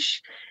a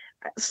bench,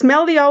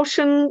 smell the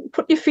ocean,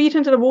 put your feet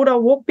into the water,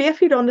 walk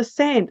barefoot on the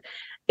sand.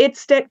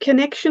 It's that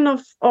connection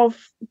of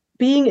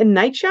being in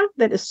nature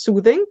that is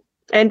soothing.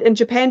 And in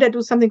Japan, they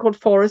do something called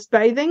forest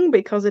bathing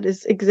because it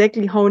is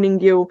exactly honing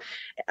you.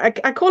 I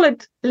call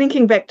it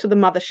linking back to the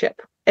mothership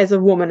as a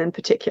woman in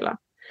particular.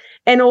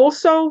 And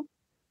also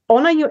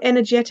honor your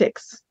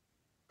energetics.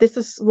 This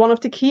is one of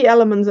the key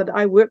elements that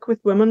I work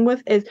with women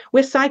with, is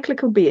we're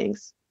cyclical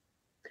beings.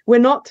 We're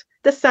not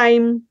the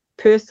same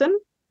person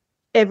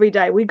every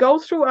day. We go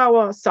through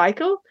our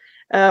cycle.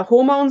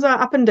 Hormones are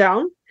up and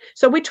down.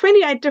 So we're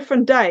 28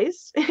 different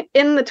days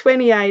in the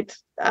 28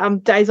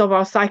 days of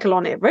our cycle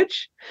on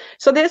average.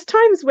 So there's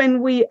times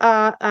when we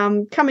are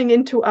coming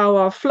into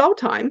our flow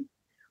time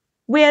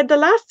where the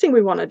last thing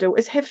we want to do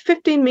is have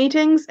 15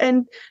 meetings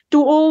and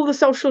do all the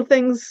social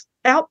things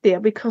out there,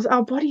 because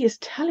our body is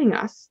telling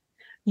us,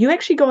 you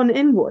actually go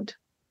inward.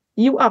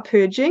 You are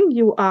purging.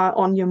 You are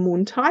on your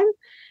moon time.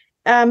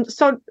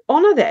 So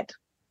honor that.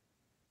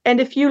 And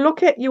if you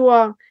look at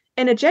your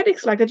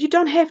energetics like that, you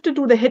don't have to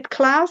do the HIIT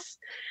class,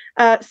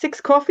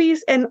 6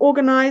 coffees, and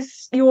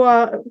organize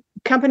your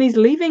company's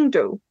leaving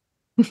do.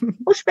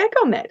 Push back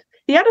on that.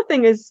 The other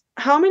thing is,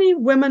 how many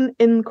women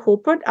in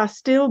corporate are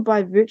still,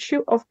 by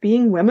virtue of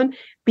being women,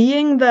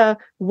 being the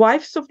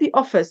wives of the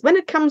office when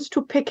it comes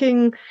to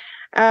picking,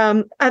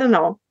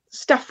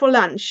 stuff for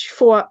lunch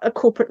for a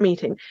corporate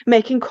meeting,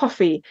 making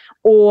coffee,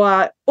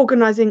 or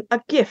organizing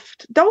a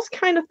gift, those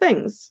kind of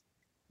things.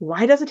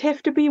 Why does it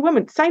have to be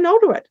women? Say no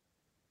to it.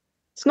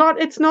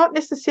 It's not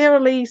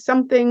necessarily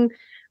something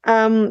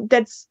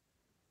that's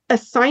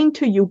assigned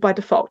to you by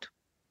default.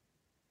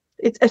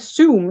 It's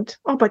assumed,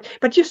 oh,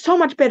 but you're so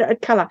much better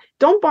at color.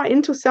 Don't buy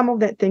into some of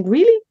that thing.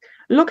 Really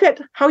look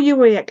at how you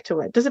react to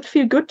it. Does it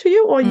feel good to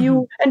you? Or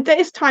you, and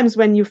there's times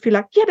when you feel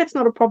like, yeah, that's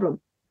not a problem,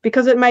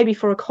 because it may be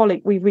for a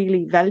colleague we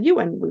really value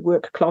and we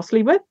work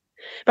closely with.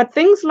 But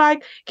things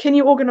like, can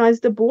you organize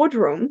the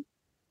boardroom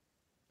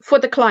for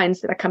the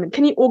clients that are coming?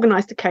 Can you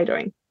organize the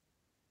catering?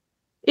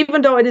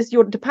 Even though it is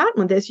your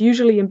department, there's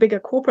usually in bigger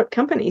corporate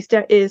companies,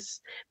 there is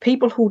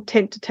people who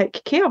tend to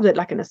take care of it,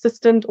 like an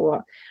assistant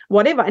or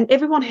whatever, and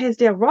everyone has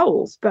their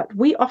roles, but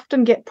we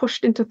often get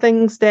pushed into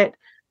things that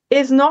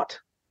is not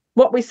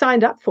what we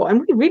signed up for,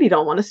 and we really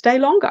don't want to stay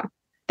longer.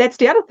 That's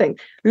the other thing.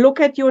 Look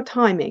at your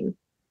timing.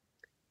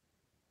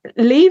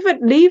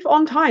 Leave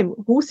on time.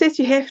 Who says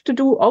you have to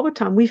do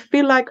overtime? We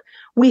feel like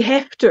we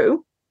have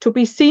to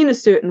be seen a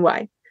certain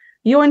way.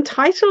 You're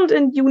entitled,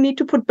 and you need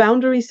to put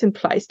boundaries in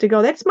place to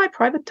go, that's my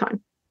private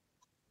time.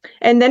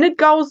 And then it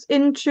goes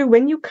into,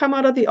 when you come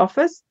out of the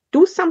office,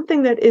 do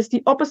something that is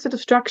the opposite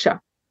of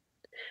structure.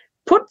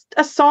 Put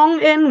a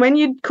song in when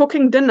you're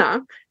cooking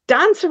dinner,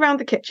 dance around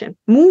the kitchen.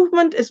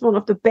 Movement is one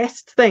of the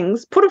best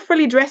things. Put a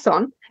frilly dress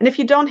on. And if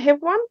you don't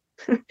have one,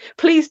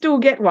 please do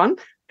get one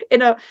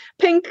in a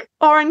pink,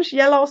 orange,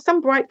 yellow,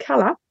 some bright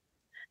color.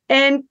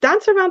 And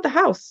dance around the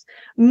house,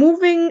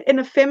 moving in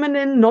a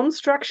feminine,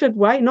 non-structured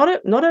way, not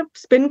a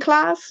spin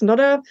class, not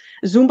a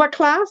Zumba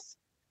class.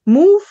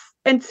 Move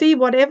and see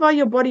whatever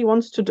your body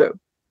wants to do.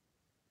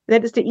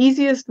 That is the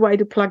easiest way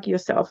to plug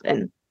yourself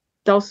in.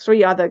 Those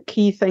 3 are the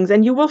key things.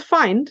 And you will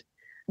find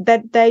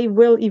that they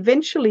will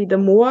eventually, the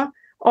more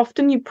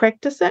often you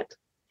practice it,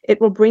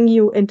 it will bring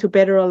you into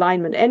better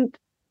alignment. And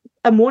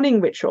a morning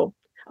ritual.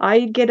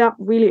 I get up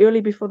really early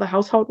before the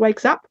household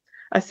wakes up.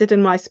 I sit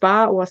in my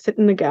spa or sit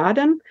in the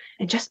garden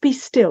and just be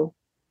still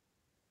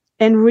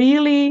and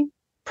really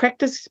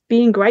practice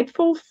being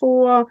grateful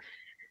for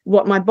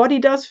what my body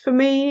does for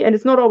me. And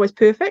it's not always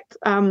perfect,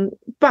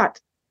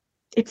 but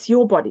it's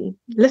your body.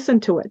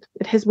 Listen to it.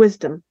 It has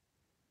wisdom.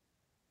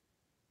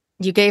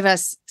 You gave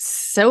us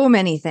so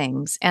many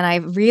things, and I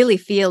really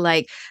feel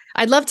like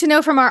I'd love to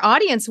know from our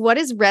audience what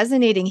is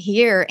resonating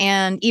here,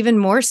 and even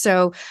more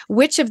so,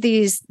 which of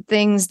these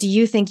things do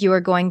you think you are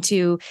going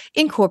to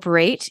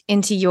incorporate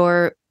into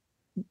your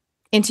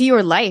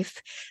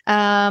life?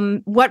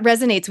 What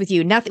resonates with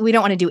you? Nothing. We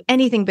don't want to do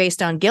anything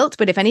based on guilt,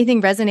 but if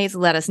anything resonates,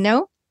 let us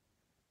know.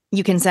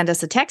 You can send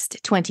us a text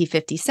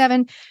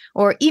 2057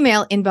 or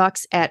email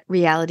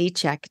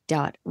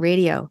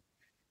inbox@realitycheck.radio.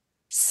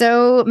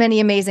 So many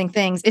amazing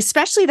things,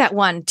 especially that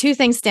one. 2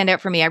 things stand out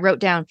for me. I wrote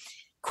down,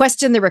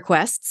 question the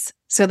requests.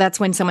 So that's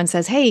when someone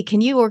says, hey, can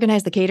you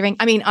organize the catering?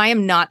 I mean, I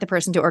am not the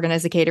person to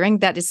organize the catering.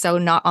 That is so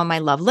not on my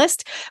love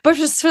list. But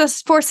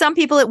for some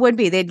people, it would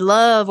be. They'd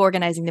love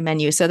organizing the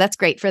menu. So that's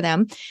great for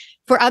them.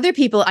 For other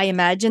people, I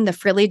imagine the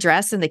frilly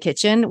dress in the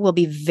kitchen will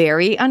be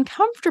very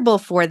uncomfortable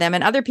for them.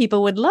 And other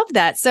people would love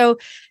that. So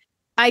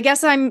I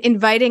guess I'm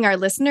inviting our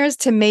listeners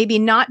to maybe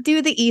not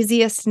do the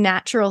easiest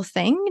natural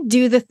thing,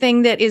 do the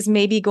thing that is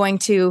maybe going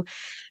to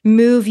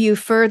move you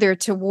further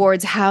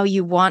towards how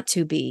you want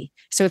to be.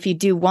 So if you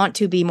do want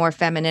to be more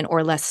feminine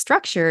or less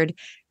structured,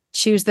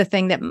 choose the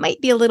thing that might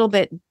be a little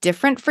bit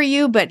different for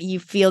you, but you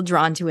feel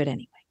drawn to it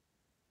anyway.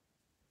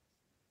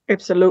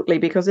 Absolutely,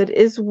 because it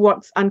is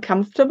what's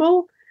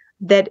uncomfortable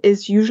that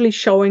is usually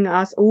showing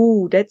us,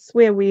 oh, that's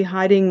where we're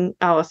hiding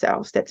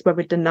ourselves. That's where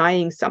we're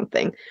denying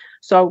something.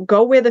 So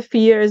go where the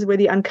fear is, where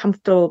the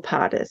uncomfortable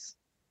part is.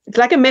 It's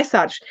like a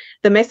massage.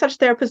 The massage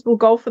therapist will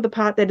go for the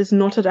part that is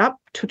knotted up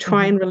to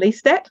try and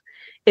release that.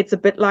 It's a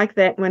bit like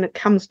that when it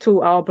comes to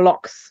our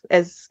blocks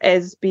as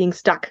being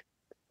stuck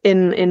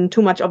in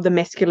too much of the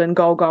masculine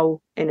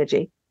go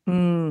energy.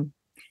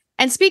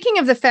 And speaking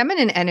of the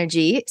feminine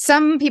energy,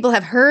 some people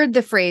have heard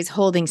the phrase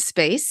holding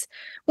space.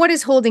 What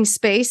is holding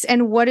space,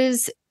 and what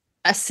is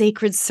a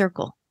sacred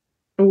circle?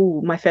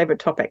 Oh, my favorite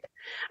topic.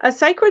 A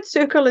sacred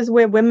circle is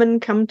where women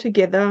come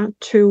together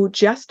to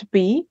just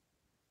be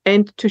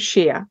and to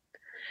share.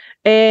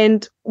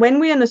 And when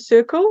we're in a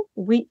circle,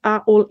 we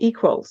are all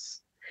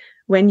equals.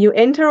 When you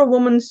enter a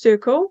woman's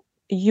circle,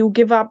 you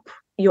give up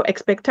your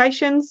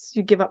expectations,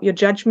 you give up your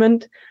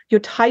judgment, your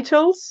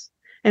titles,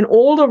 and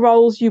all the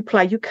roles you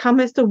play. You come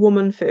as the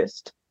woman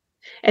first.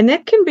 And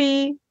that can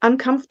be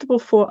uncomfortable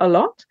for a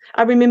lot.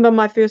 I remember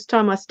my first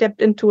time I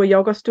stepped into a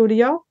yoga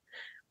studio.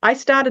 I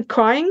started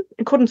crying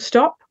and couldn't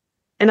stop,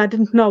 and I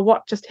didn't know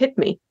what just hit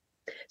me.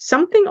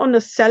 Something on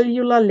a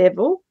cellular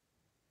level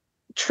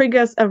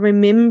triggers a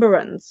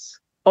remembrance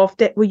of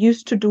that we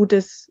used to do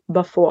this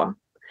before.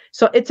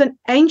 So it's an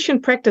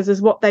ancient practice,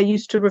 is what they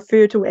used to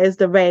refer to as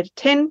the red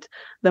tent,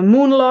 the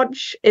moon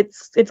lodge.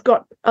 It's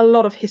got a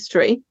lot of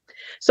history.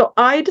 So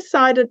I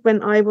decided,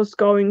 when I was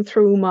going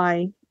through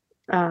my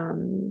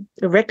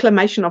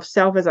reclamation of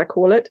self, as I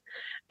call it,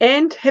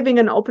 and having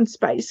an open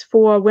space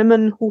for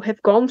women who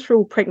have gone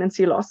through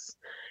pregnancy loss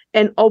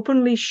and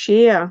openly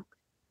share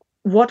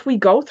what we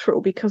go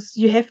through, because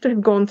you have to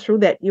have gone through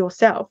that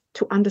yourself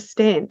to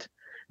understand.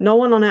 No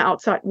one on our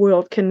outside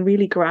world can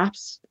really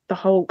grasp the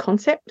whole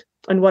concept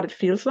and what it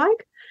feels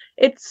like.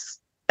 It's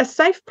a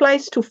safe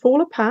place to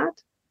fall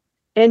apart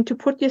and to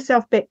put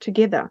yourself back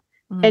together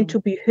and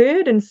to be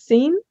heard and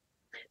seen.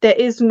 There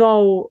is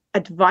no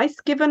advice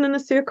given in a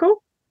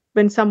circle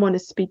when someone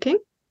is speaking.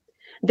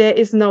 There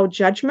is no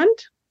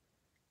judgment.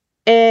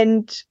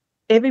 And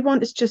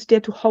everyone is just there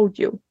to hold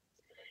you.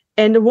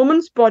 And a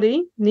woman's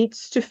body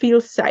needs to feel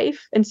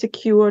safe and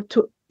secure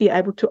to be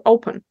able to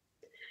open.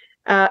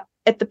 At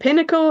the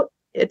pinnacle,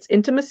 it's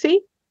intimacy.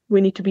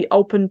 We need to be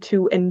open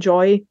to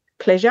enjoy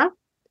pleasure.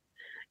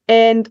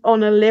 And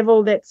on a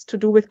level that's to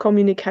do with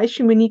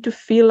communication, we need to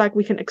feel like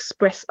we can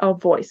express our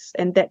voice.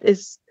 And that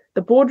is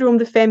the boardroom,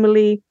 the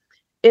family,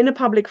 in a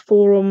public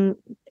forum,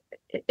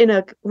 in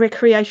a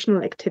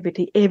recreational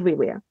activity,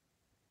 everywhere.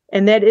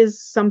 And that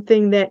is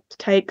something that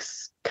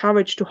takes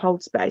courage to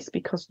hold space,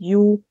 because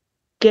you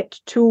get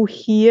to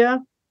hear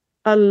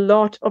a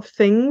lot of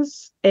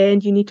things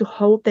and you need to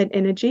hold that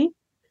energy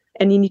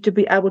and you need to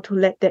be able to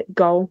let that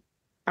go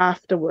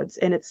afterwards.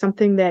 And it's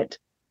something that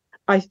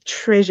I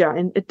treasure,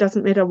 and it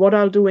doesn't matter what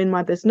I'll do in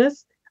my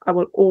business, I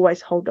will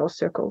always hold those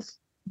circles.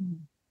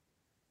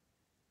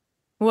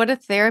 What a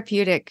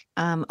therapeutic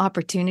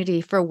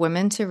opportunity for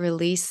women to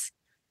release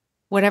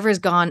whatever's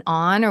gone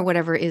on or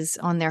whatever is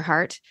on their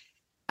heart.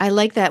 I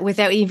like that.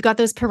 Without, you've got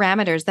those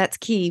parameters, that's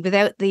key,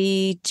 without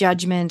the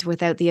judgment,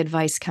 without the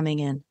advice coming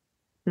in.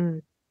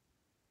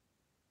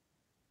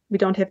 We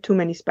don't have too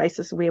many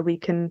spaces where we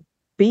can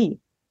be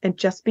and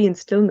just be in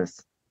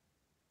stillness.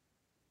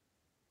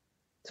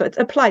 So it's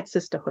applied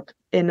sisterhood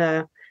in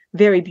a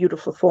very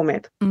beautiful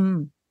format.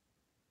 And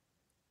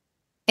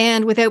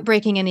without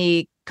breaking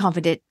any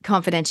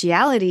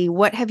confidentiality,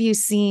 what have you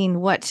seen?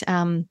 What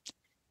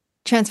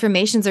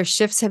transformations or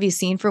shifts have you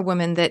seen for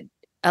women that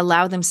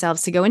allow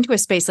themselves to go into a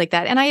space like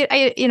that? And I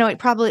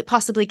it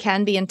possibly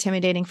can be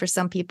intimidating for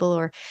some people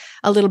or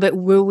a little bit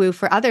woo-woo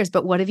for others,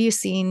 but what have you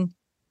seen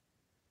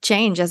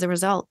change as a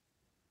result?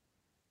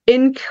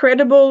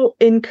 Incredible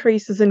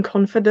increases in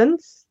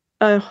confidence,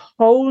 a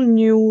whole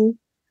new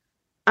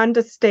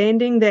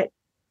understanding that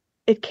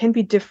it can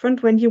be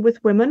different when you're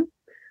with women,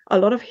 a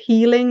lot of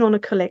healing on a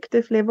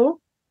collective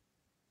level,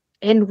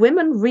 and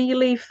women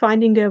really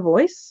finding their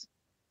voice.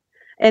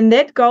 And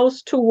that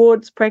goes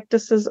towards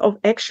practices of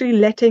actually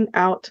letting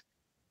out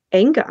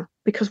anger,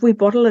 because we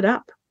bottle it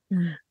up.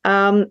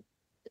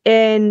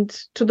 And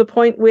to the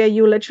point where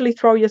you literally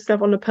throw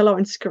yourself on a pillow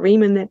and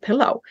scream in that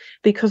pillow,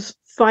 because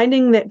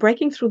finding that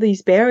breaking through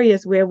these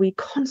barriers where we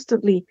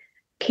constantly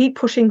keep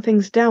pushing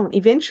things down,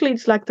 eventually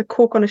it's like the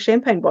cork on a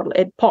champagne bottle,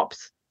 it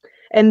pops.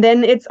 And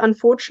then it's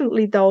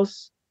unfortunately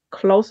those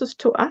closest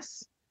to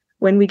us,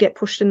 when we get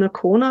pushed in a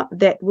corner,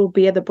 that will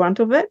bear the brunt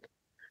of it,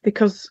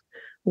 because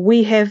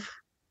we have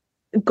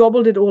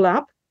gobbled it all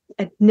up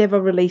and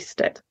never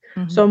released it.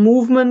 So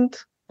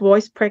movement,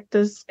 voice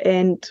practice,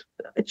 and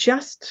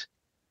just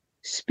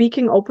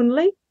speaking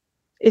openly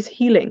is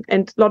healing.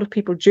 And a lot of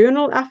people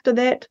journal after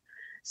that.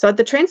 So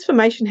the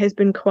transformation has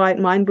been quite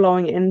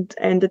mind-blowing,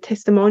 and the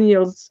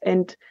testimonials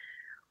and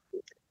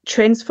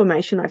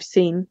transformation I've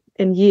seen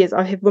in years.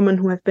 I have women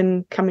who have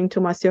been coming to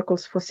my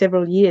circles for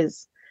several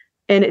years,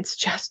 and it's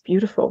just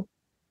beautiful.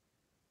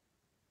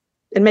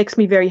 It makes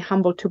me very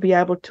humble to be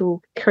able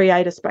to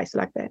create a space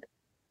like that.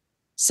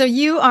 So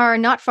you are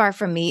not far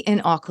from me in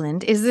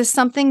Auckland. Is this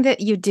something that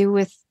you do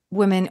with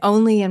women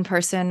only in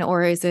person,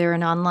 or is there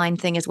an online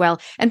thing as well?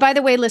 And by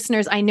the way,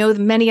 listeners, I know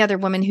many other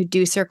women who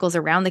do circles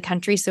around the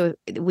country, so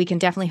we can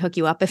definitely hook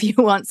you up if you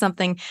want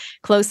something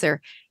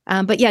closer.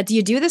 But yeah, do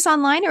you do this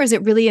online, or is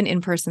it really an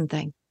in-person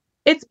thing?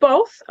 It's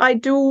both. I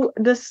do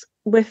this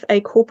with a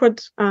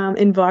corporate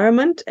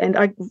environment, and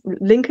I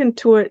link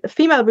into a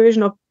female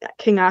version of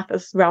King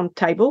Arthur's Round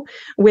Table,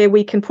 where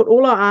we can put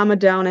all our armor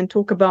down and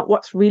talk about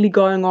what's really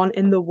going on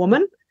in the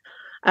woman.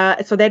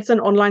 So that's an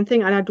online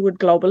thing, and I do it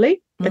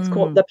globally. It's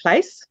called The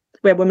Place,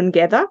 where women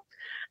gather.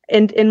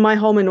 And in my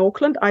home in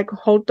Auckland, I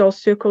hold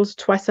those circles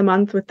twice a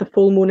month with the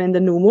full moon and the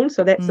new moon.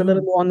 So that's a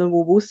little more on the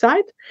woo-woo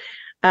side.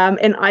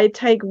 And I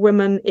take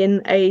women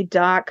in a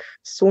dark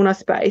sauna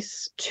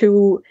space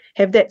to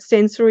have that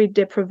sensory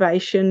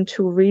deprivation,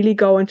 to really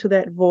go into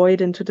that void,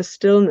 into the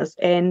stillness,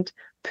 and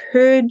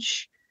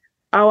purge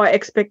our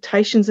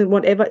expectations and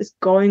whatever is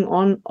going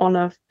on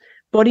a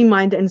body,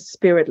 mind, and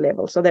spirit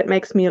level. So that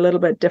makes me a little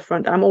bit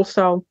different. I'm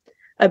also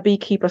a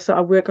beekeeper, so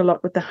I work a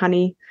lot with the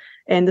honey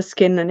and the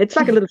skin, and it's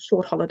like a little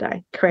short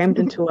holiday crammed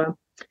into a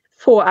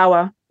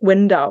 4-hour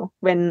window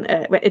when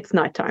it's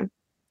nighttime.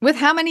 With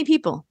how many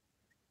people?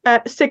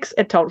 6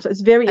 at total. So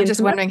it's very I'm intimate.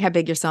 just wondering how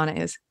big your sauna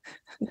is.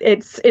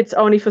 It's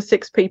only for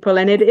 6 people,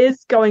 and it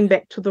is going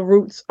back to the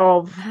roots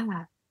of,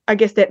 I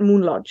guess, that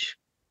moon lodge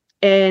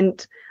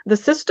and the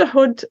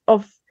sisterhood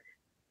of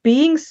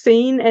being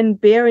seen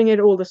and bearing it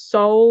all, the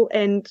soul.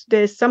 And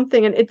there's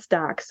something, and it's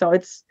dark, so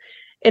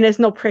there's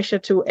no pressure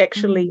to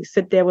actually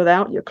sit there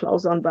without your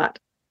clothes on, but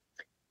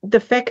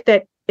the fact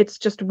that it's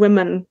just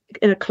women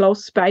in a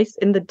closed space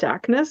in the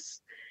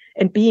darkness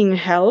and being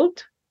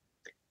held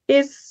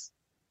is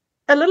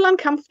a little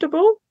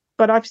uncomfortable,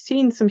 but I've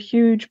seen some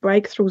huge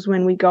breakthroughs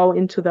when we go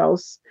into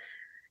those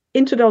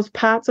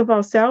parts of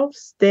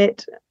ourselves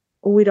that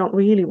we don't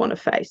really want to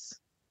face.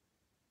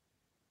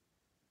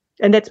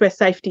 And that's where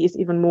safety is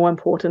even more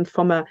important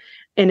from a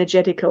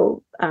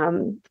energetical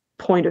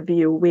point of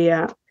view,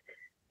 where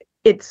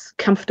it's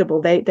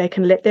comfortable. They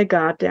can let their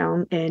guard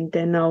down and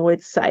they know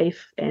it's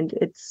safe and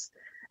it's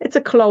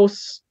a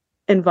close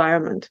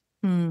environment.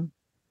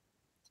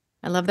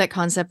 I love that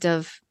concept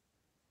of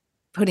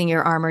putting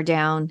your armor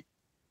down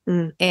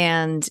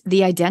and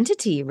the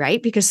identity,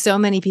 right? Because so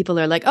many people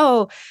are like,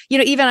 oh,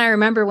 even I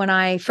remember when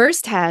I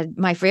first had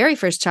my very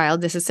first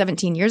child, this is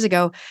 17 years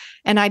ago,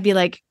 and I'd be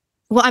like,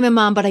 well, I'm a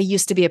mom, but I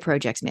used to be a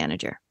projects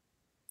manager.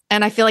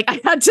 And I feel like I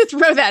had to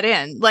throw that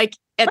in, like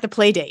at the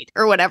play date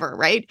or whatever,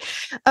 right?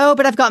 Oh,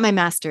 but I've got my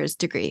master's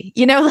degree,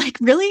 like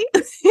really?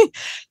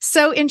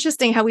 So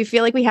interesting how we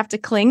feel like we have to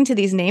cling to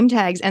these name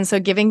tags. And so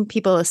giving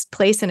people a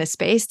place and a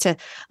space to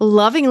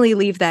lovingly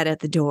leave that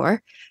at the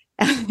door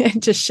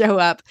and to show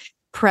up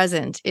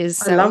present is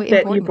so important. I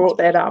love that you brought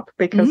that up,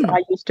 because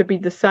I used to be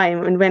the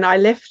same. And when I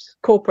left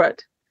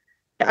corporate,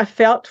 I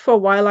felt for a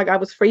while like I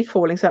was free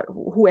falling. So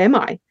who am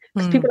I?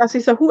 Because people ask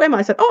me, so who am I?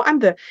 I said, oh, I'm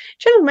the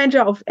general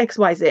manager of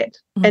XYZ.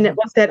 And it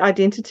was that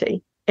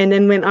identity. And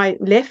then when I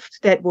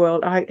left that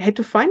world, I had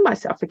to find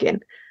myself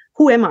again.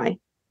 Who am I?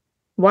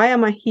 Why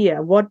am I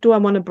here? What do I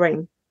want to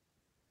bring?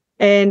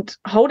 And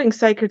holding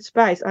sacred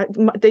space,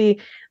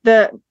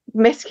 the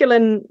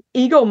masculine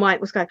ego mind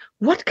was going,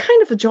 what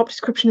kind of a job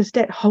description is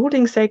that?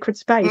 Holding sacred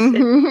space.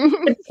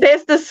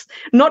 There's this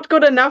not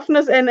good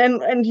enoughness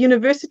and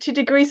university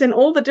degrees and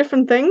all the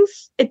different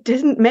things. It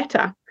didn't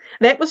matter.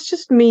 That was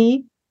just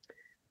me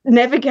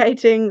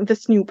navigating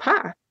this new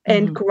path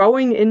and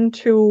growing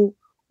into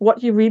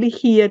what you're really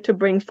here to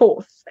bring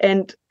forth,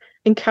 and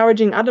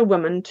encouraging other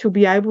women to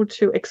be able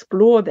to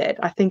explore that,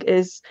 I think,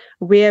 is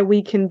where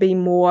we can be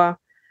more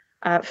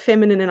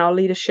feminine in our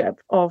leadership,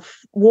 of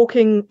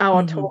walking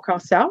our talk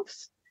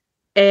ourselves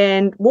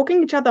and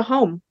walking each other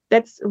home.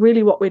 That's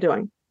really what we're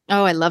doing.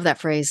 Oh, I love that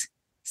phrase.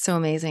 So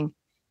amazing.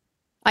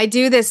 I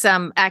do this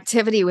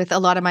activity with a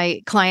lot of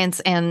my clients,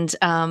 and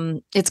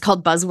it's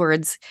called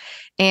buzzwords.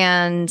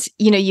 And,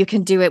 you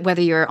can do it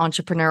whether you're an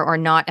entrepreneur or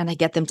not. And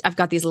I've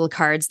got these little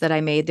cards that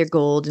I made. They're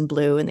gold and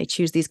blue, and they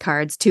choose these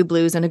cards, 2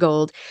 blues and a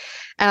gold.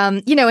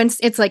 And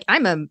it's like,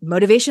 I'm a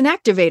motivation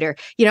activator.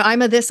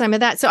 I'm a this, I'm a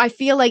that. So I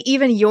feel like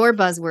even your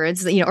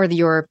buzzwords, or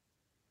your,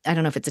 I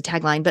don't know if it's a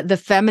tagline, but the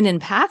feminine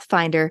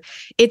pathfinder,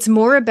 it's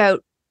more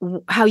about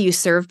how you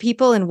serve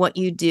people and what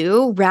you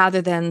do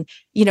rather than,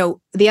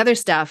 the other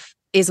stuff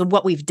is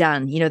what we've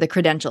done, the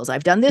credentials.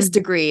 I've done this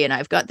degree and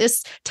I've got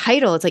this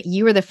title. It's like,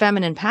 you are the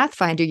feminine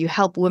pathfinder. You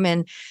help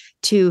women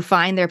to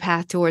find their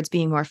path towards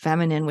being more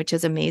feminine, which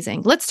is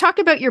amazing. Let's talk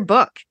about your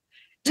book.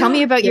 Tell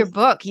me about your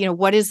book.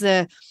 What is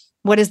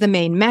the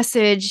main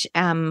message?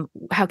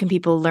 How can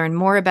people learn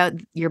more about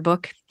your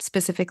book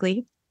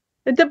specifically?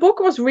 The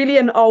book was really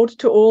an ode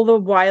to all the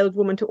wild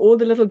women, to all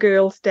the little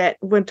girls that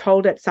were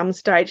told at some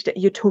stage that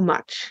you're too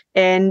much.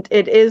 And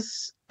it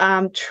is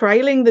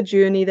trailing the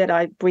journey that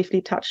I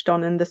briefly touched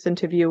on in this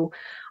interview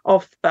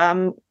of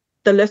the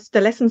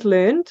lessons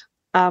learned,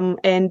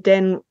 and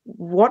then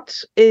what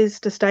is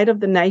the state of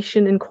the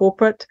nation in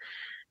corporate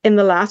in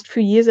the last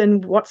few years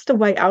and what's the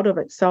way out of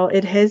it. So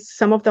it has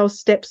some of those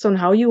steps on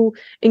how you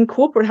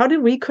incorporate, how to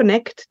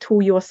reconnect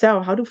to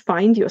yourself, how to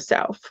find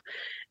yourself.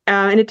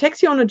 And it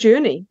takes you on a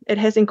journey. It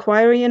has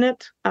inquiry in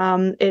it.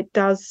 It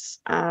does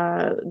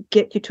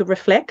get you to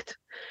reflect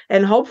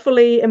and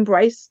hopefully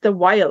embrace the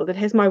wild. It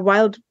has my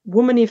wild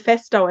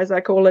womanifesto, as I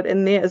call it,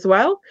 in there as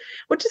well,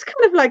 which is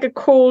kind of like a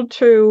call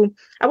to,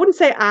 I wouldn't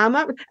say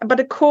armor, but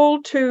a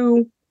call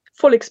to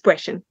full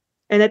expression.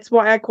 And that's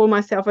why I call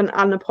myself an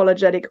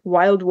unapologetic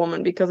wild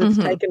woman, because it's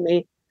taken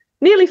me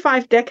nearly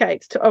 5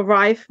 decades to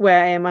arrive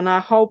where I am. And I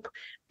hope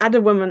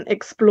other women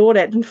explore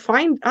that and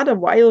find other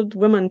wild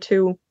women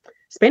to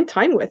spend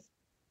time with.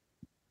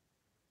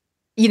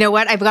 You know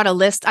what? I've got a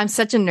list. I'm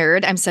such a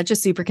nerd. I'm such a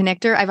super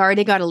connector. I've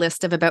already got a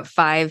list of about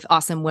 5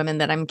 awesome women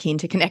that I'm keen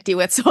to connect you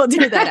with. So I'll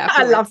do that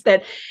afterwards. I love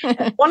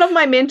that. One of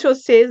my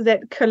mentors says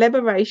that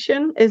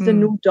collaboration is the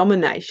new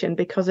domination,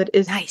 because it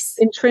is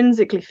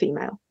intrinsically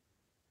female.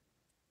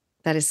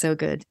 That is so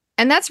good.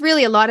 And that's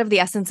really a lot of the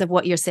essence of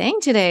what you're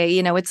saying today.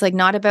 It's like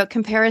not about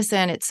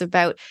comparison. It's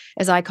about,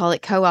 as I call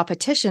it,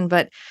 co-opetition,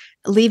 but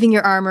leaving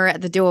your armor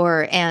at the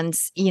door and,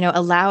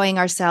 allowing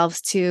ourselves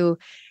to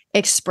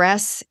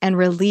express and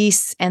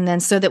release, and then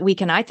so that we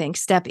can, I think,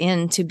 step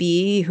in to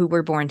be who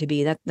we're born to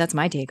be. That's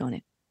my take on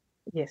it.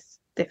 Yes,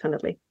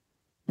 definitely.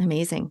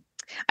 Amazing.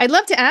 I'd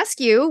love to ask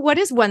you, what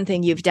is one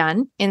thing you've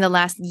done in the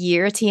last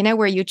year, Tina,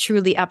 where you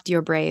truly upped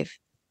your brave?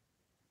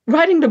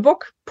 Writing the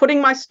book,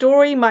 putting my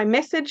story, my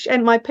message,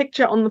 and my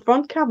picture on the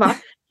front cover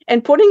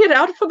and putting it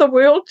out for the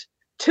world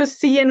to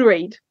see and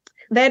read.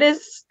 That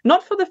is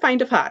not for the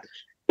faint of heart.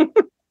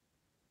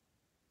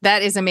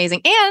 That is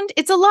amazing. And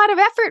it's a lot of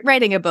effort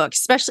writing a book,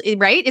 especially,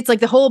 right? It's like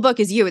the whole book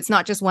is you. It's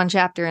not just one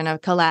chapter in a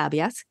collab,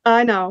 yes?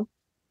 I know.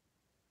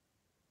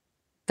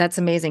 That's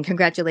amazing.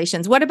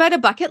 Congratulations. What about a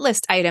bucket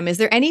list item? Is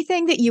there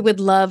anything that you would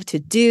love to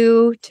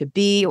do, to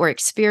be, or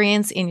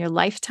experience in your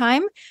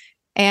lifetime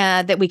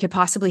that we could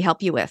possibly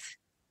help you with?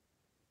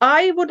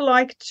 I would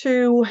like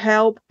to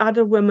help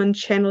other women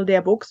channel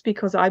their books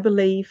because I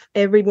believe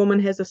every woman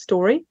has a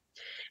story.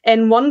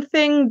 And one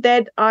thing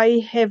that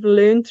I have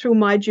learned through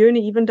my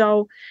journey, even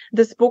though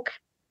this book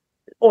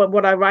or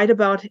what I write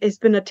about has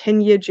been a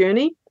 10-year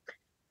journey,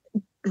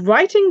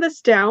 writing this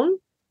down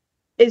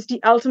is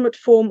the ultimate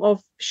form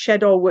of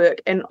shadow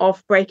work and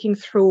of breaking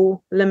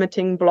through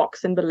limiting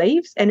blocks and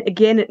beliefs. And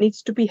again, it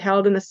needs to be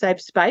held in a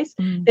safe space.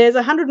 There's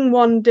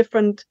 101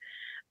 different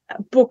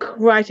book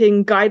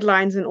writing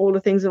guidelines and all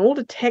the things, and all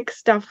the tech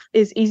stuff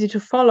is easy to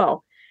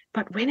follow.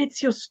 But when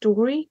it's your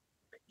story,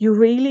 you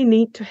really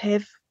need to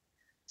have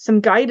some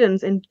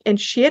guidance and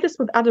share this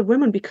with other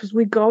women because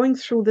we're going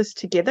through this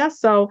together.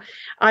 So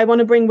I want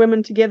to bring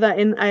women together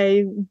in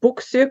a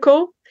book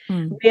circle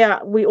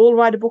where we all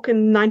write a book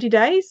in 90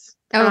 days.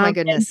 Oh, my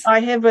goodness. I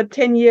have a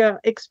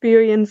 10-year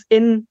experience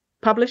in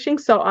publishing,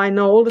 so I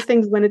know all the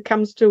things when it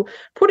comes to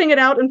putting it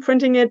out and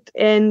printing it,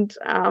 and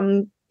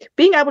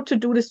being able to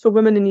do this for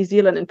women in New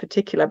Zealand in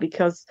particular,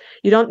 because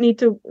you don't need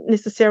to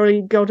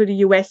necessarily go to the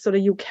US or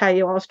the UK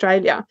or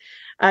Australia.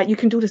 You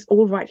can do this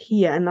all right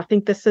here. And I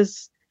think this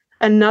is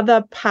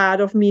another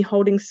part of me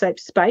holding safe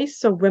space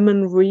so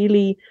women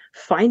really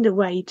find a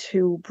way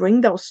to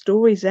bring those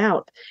stories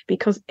out,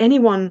 because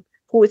anyone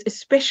who is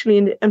especially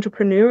in the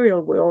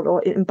entrepreneurial world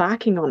or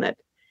embarking on it,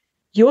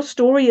 your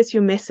story is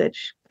your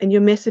message and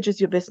your message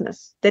is your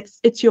business.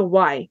 It's your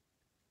why.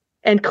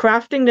 And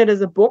crafting that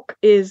as a book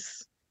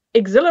is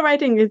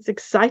exhilarating, it's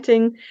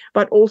exciting,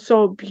 but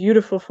also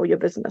beautiful for your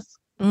business.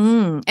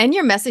 And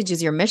your message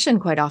is your mission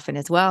quite often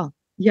as well.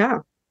 Yeah,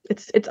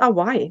 it's our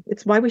why.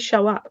 It's why we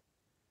show up.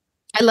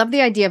 I love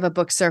the idea of a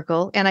book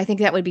circle, and I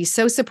think that would be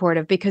so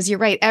supportive because you're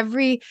right.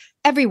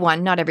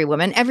 Everyone, not every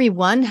woman,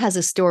 everyone has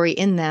a story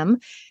in them,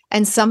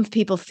 and some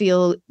people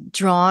feel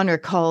drawn or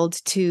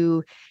called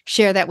to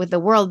share that with the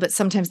world, but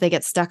sometimes they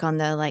get stuck on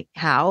the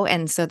how,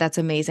 and so that's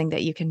amazing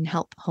that you can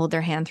help hold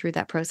their hand through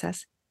that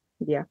process.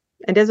 Yeah.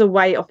 And there's a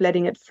way of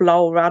letting it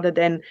flow rather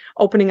than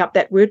opening up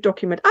that Word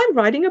document. I'm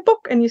writing a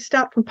book, and you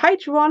start from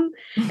page 1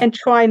 and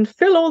try and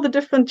fill all the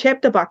different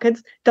chapter buckets.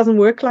 It doesn't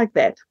work like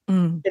that.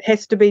 It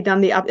has to be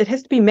done it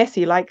has to be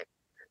messy, like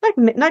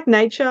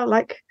nature,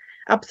 like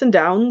ups and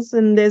downs,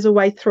 and there's a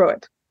way through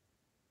it.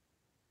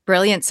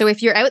 Brilliant. So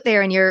if you're out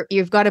there and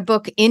you've got a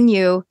book in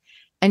you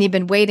and you've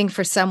been waiting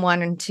for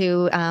someone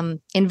to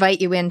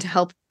invite you in to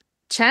help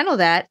channel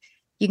that,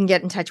 you can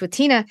get in touch with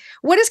Tina.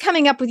 What is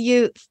coming up with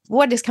you?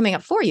 What is coming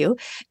up for you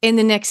in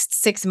the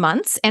next 6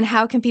 months? And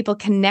how can people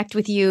connect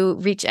with you,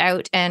 reach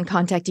out, and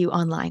contact you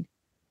online?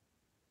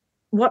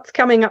 What's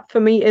coming up for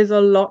me is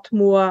a lot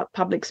more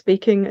public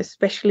speaking,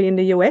 especially in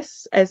the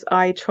US, as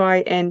I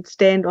try and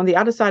stand on the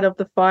other side of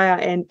the fire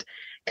and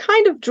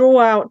kind of draw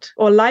out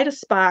or light a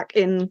spark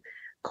in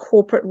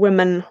corporate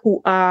women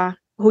who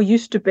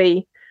used to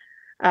be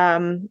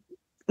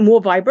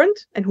more vibrant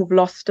and who've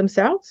lost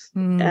themselves.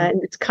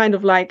 And it's kind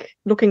of like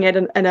looking at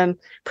a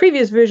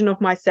previous version of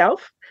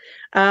myself.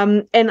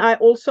 And I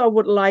also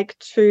would like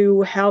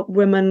to help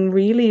women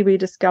really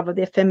rediscover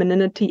their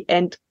femininity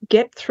and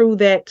get through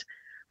that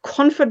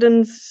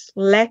confidence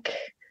lack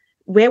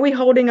where we're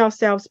holding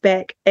ourselves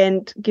back,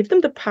 and give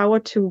them the power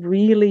to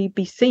really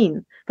be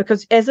seen.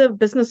 Because as a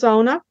business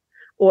owner,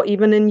 or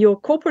even in your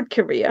corporate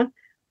career,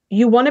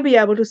 you want to be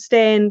able to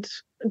stand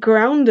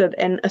grounded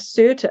and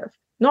assertive,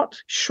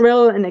 not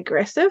shrill and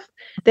aggressive.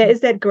 There is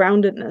that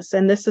groundedness.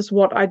 And this is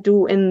what I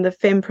do in the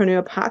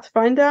Fempreneur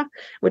Pathfinder,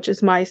 which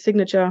is my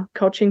signature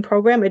coaching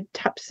program. It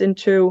taps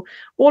into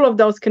all of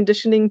those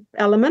conditioning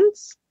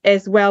elements,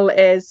 as well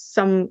as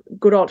some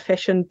good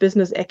old-fashioned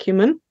business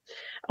acumen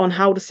on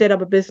how to set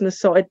up a business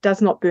so it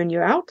does not burn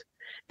you out.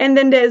 And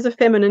then there's a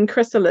feminine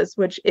chrysalis,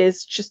 which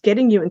is just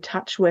getting you in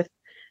touch with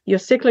your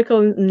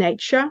cyclical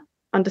nature,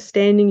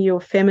 understanding your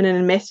feminine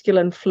and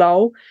masculine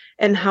flow,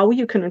 and how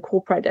you can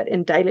incorporate that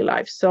in daily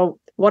life. So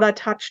what I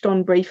touched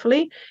on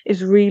briefly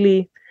is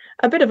really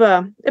a bit of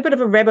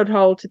a rabbit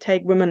hole to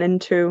take women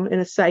into in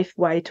a safe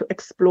way to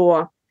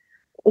explore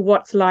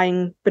what's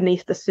lying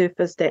beneath the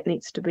surface that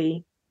needs to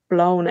be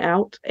blown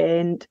out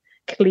and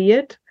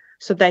cleared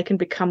so they can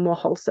become more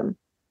wholesome.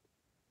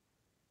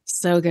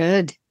 So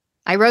good.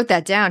 I wrote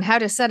that down, how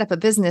to set up a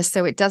business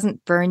so it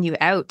doesn't burn you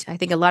out. I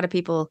think a lot of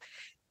people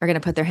are going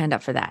to put their hand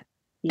up for that.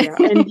 Yeah,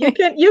 and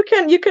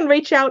you can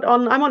reach out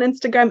I'm on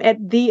Instagram at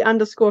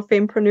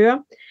 @the_fempreneur,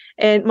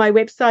 and my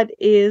website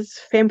is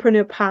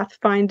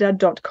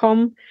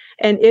fempreneurpathfinder.com.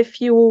 And if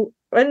you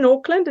are in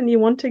Auckland and you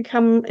want to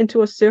come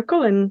into a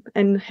circle and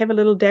have a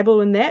little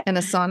dabble in that, and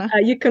a sauna,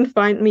 you can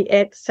find me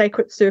at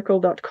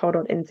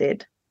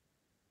sacredcircle.co.nz.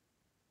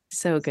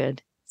 So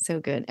good. So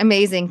good.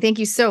 Amazing. Thank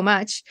you so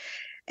much.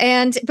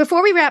 And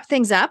before we wrap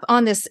things up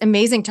on this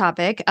amazing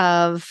topic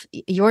of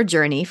your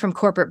journey from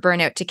corporate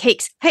burnout to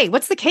cakes, hey,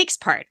 what's the cakes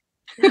part?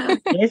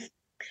 Yes.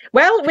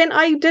 Well, when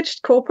I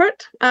ditched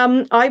corporate,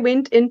 I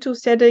went into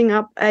setting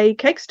up a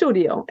cake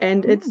studio,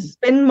 and it's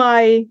been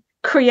my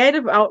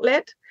creative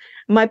outlet,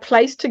 my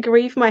place to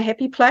grieve, my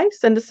happy place.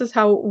 And this is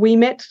how we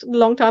met a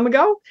long time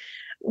ago,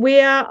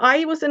 where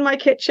I was in my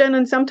kitchen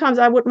and sometimes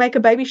I would make a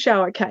baby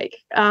shower cake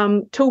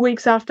 2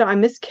 weeks after I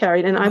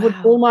miscarried, and I would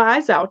bawl my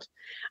eyes out.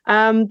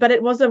 But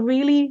it was a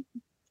really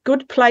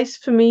good place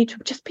for me to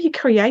just be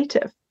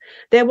creative.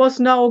 There was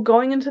no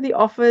going into the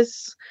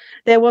office.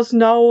 There was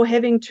no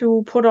having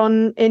to put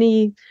on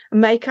any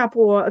makeup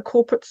or a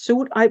corporate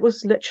suit. I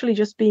was literally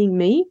just being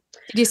me.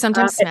 Did you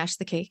sometimes smash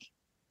the cake?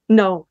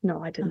 No,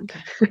 I didn't.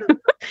 Okay.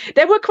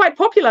 They were quite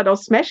popular,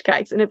 those smash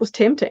cakes, and it was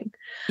tempting.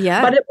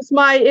 Yeah. But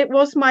it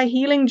was my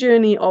healing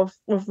journey of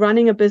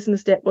running a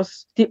business that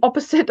was the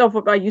opposite of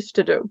what I used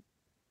to do.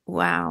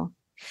 Wow.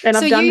 And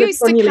so you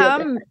used to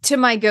come to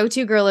my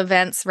Go-To Girl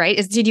events, right?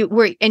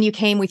 And you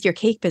came with your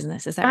cake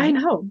business, is that right? I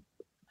know.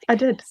 I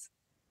did.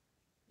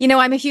 You know,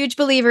 I'm a huge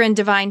believer in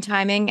divine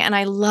timing, and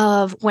I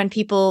love when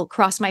people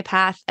cross my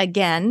path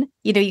again.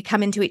 You know, you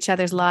come into each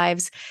other's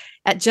lives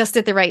at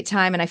the right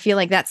time, and I feel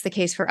like that's the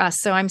case for us.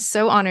 So I'm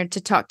so honored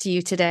to talk to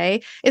you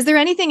today. Is there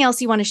anything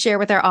else you want to share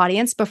with our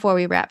audience before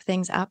we wrap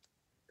things up?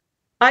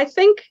 I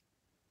think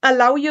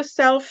allow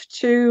yourself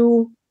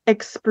to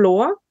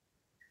explore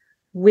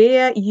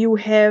where you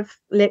have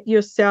let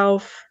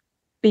yourself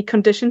be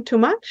conditioned too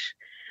much.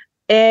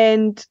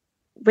 And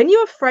when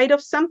you're afraid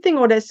of something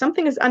or there's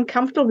something is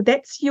uncomfortable,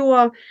 that's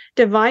your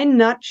divine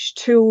nudge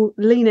to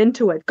lean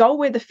into it. Go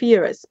where the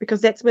fear is,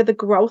 because that's where the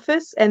growth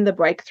is and the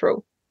breakthrough.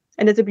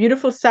 And it's a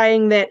beautiful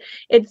saying that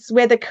it's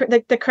where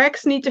the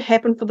cracks need to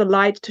happen for the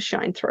light to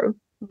shine through.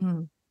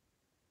 Mm-hmm.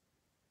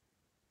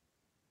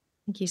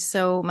 Thank you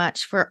so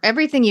much for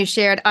everything you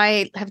shared.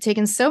 I have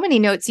taken so many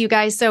notes, you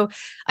guys. So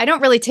I don't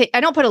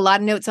put a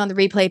lot of notes on the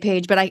replay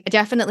page, but I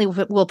definitely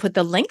will put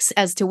the links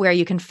as to where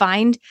you can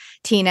find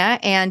Tina.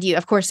 And you,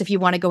 of course, if you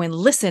want to go and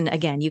listen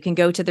again, you can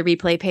go to the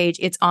replay page.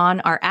 It's on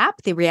our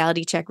app, the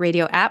Reality Check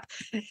Radio app,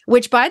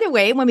 which, by the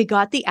way, when we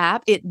got the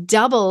app, it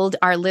doubled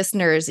our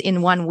listeners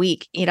in 1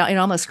 week. You know, it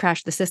almost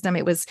crashed the system.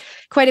 It was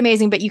quite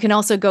amazing. But you can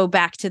also go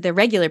back to the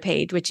regular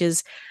page, which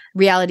is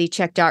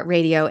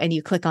realitycheck.radio, and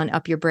you click on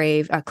Up Your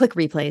Brave, click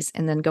replays,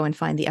 and then go and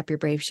find the Up Your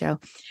Brave show.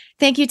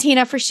 Thank you,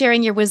 Tina, for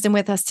sharing your wisdom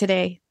with us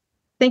today.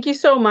 Thank you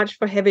so much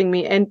for having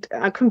me, and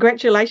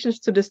congratulations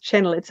to this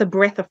channel. It's a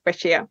breath of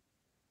fresh air.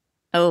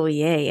 Oh,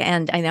 yay.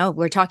 And I know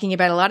we're talking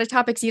about a lot of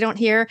topics you don't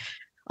hear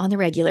on the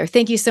regular.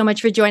 Thank you so much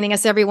for joining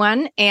us,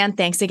 everyone. And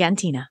thanks again,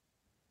 Tina.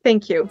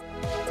 Thank you.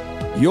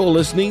 You're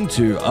listening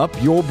to Up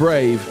Your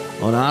Brave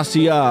on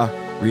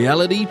RCR,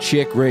 Reality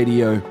Check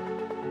Radio.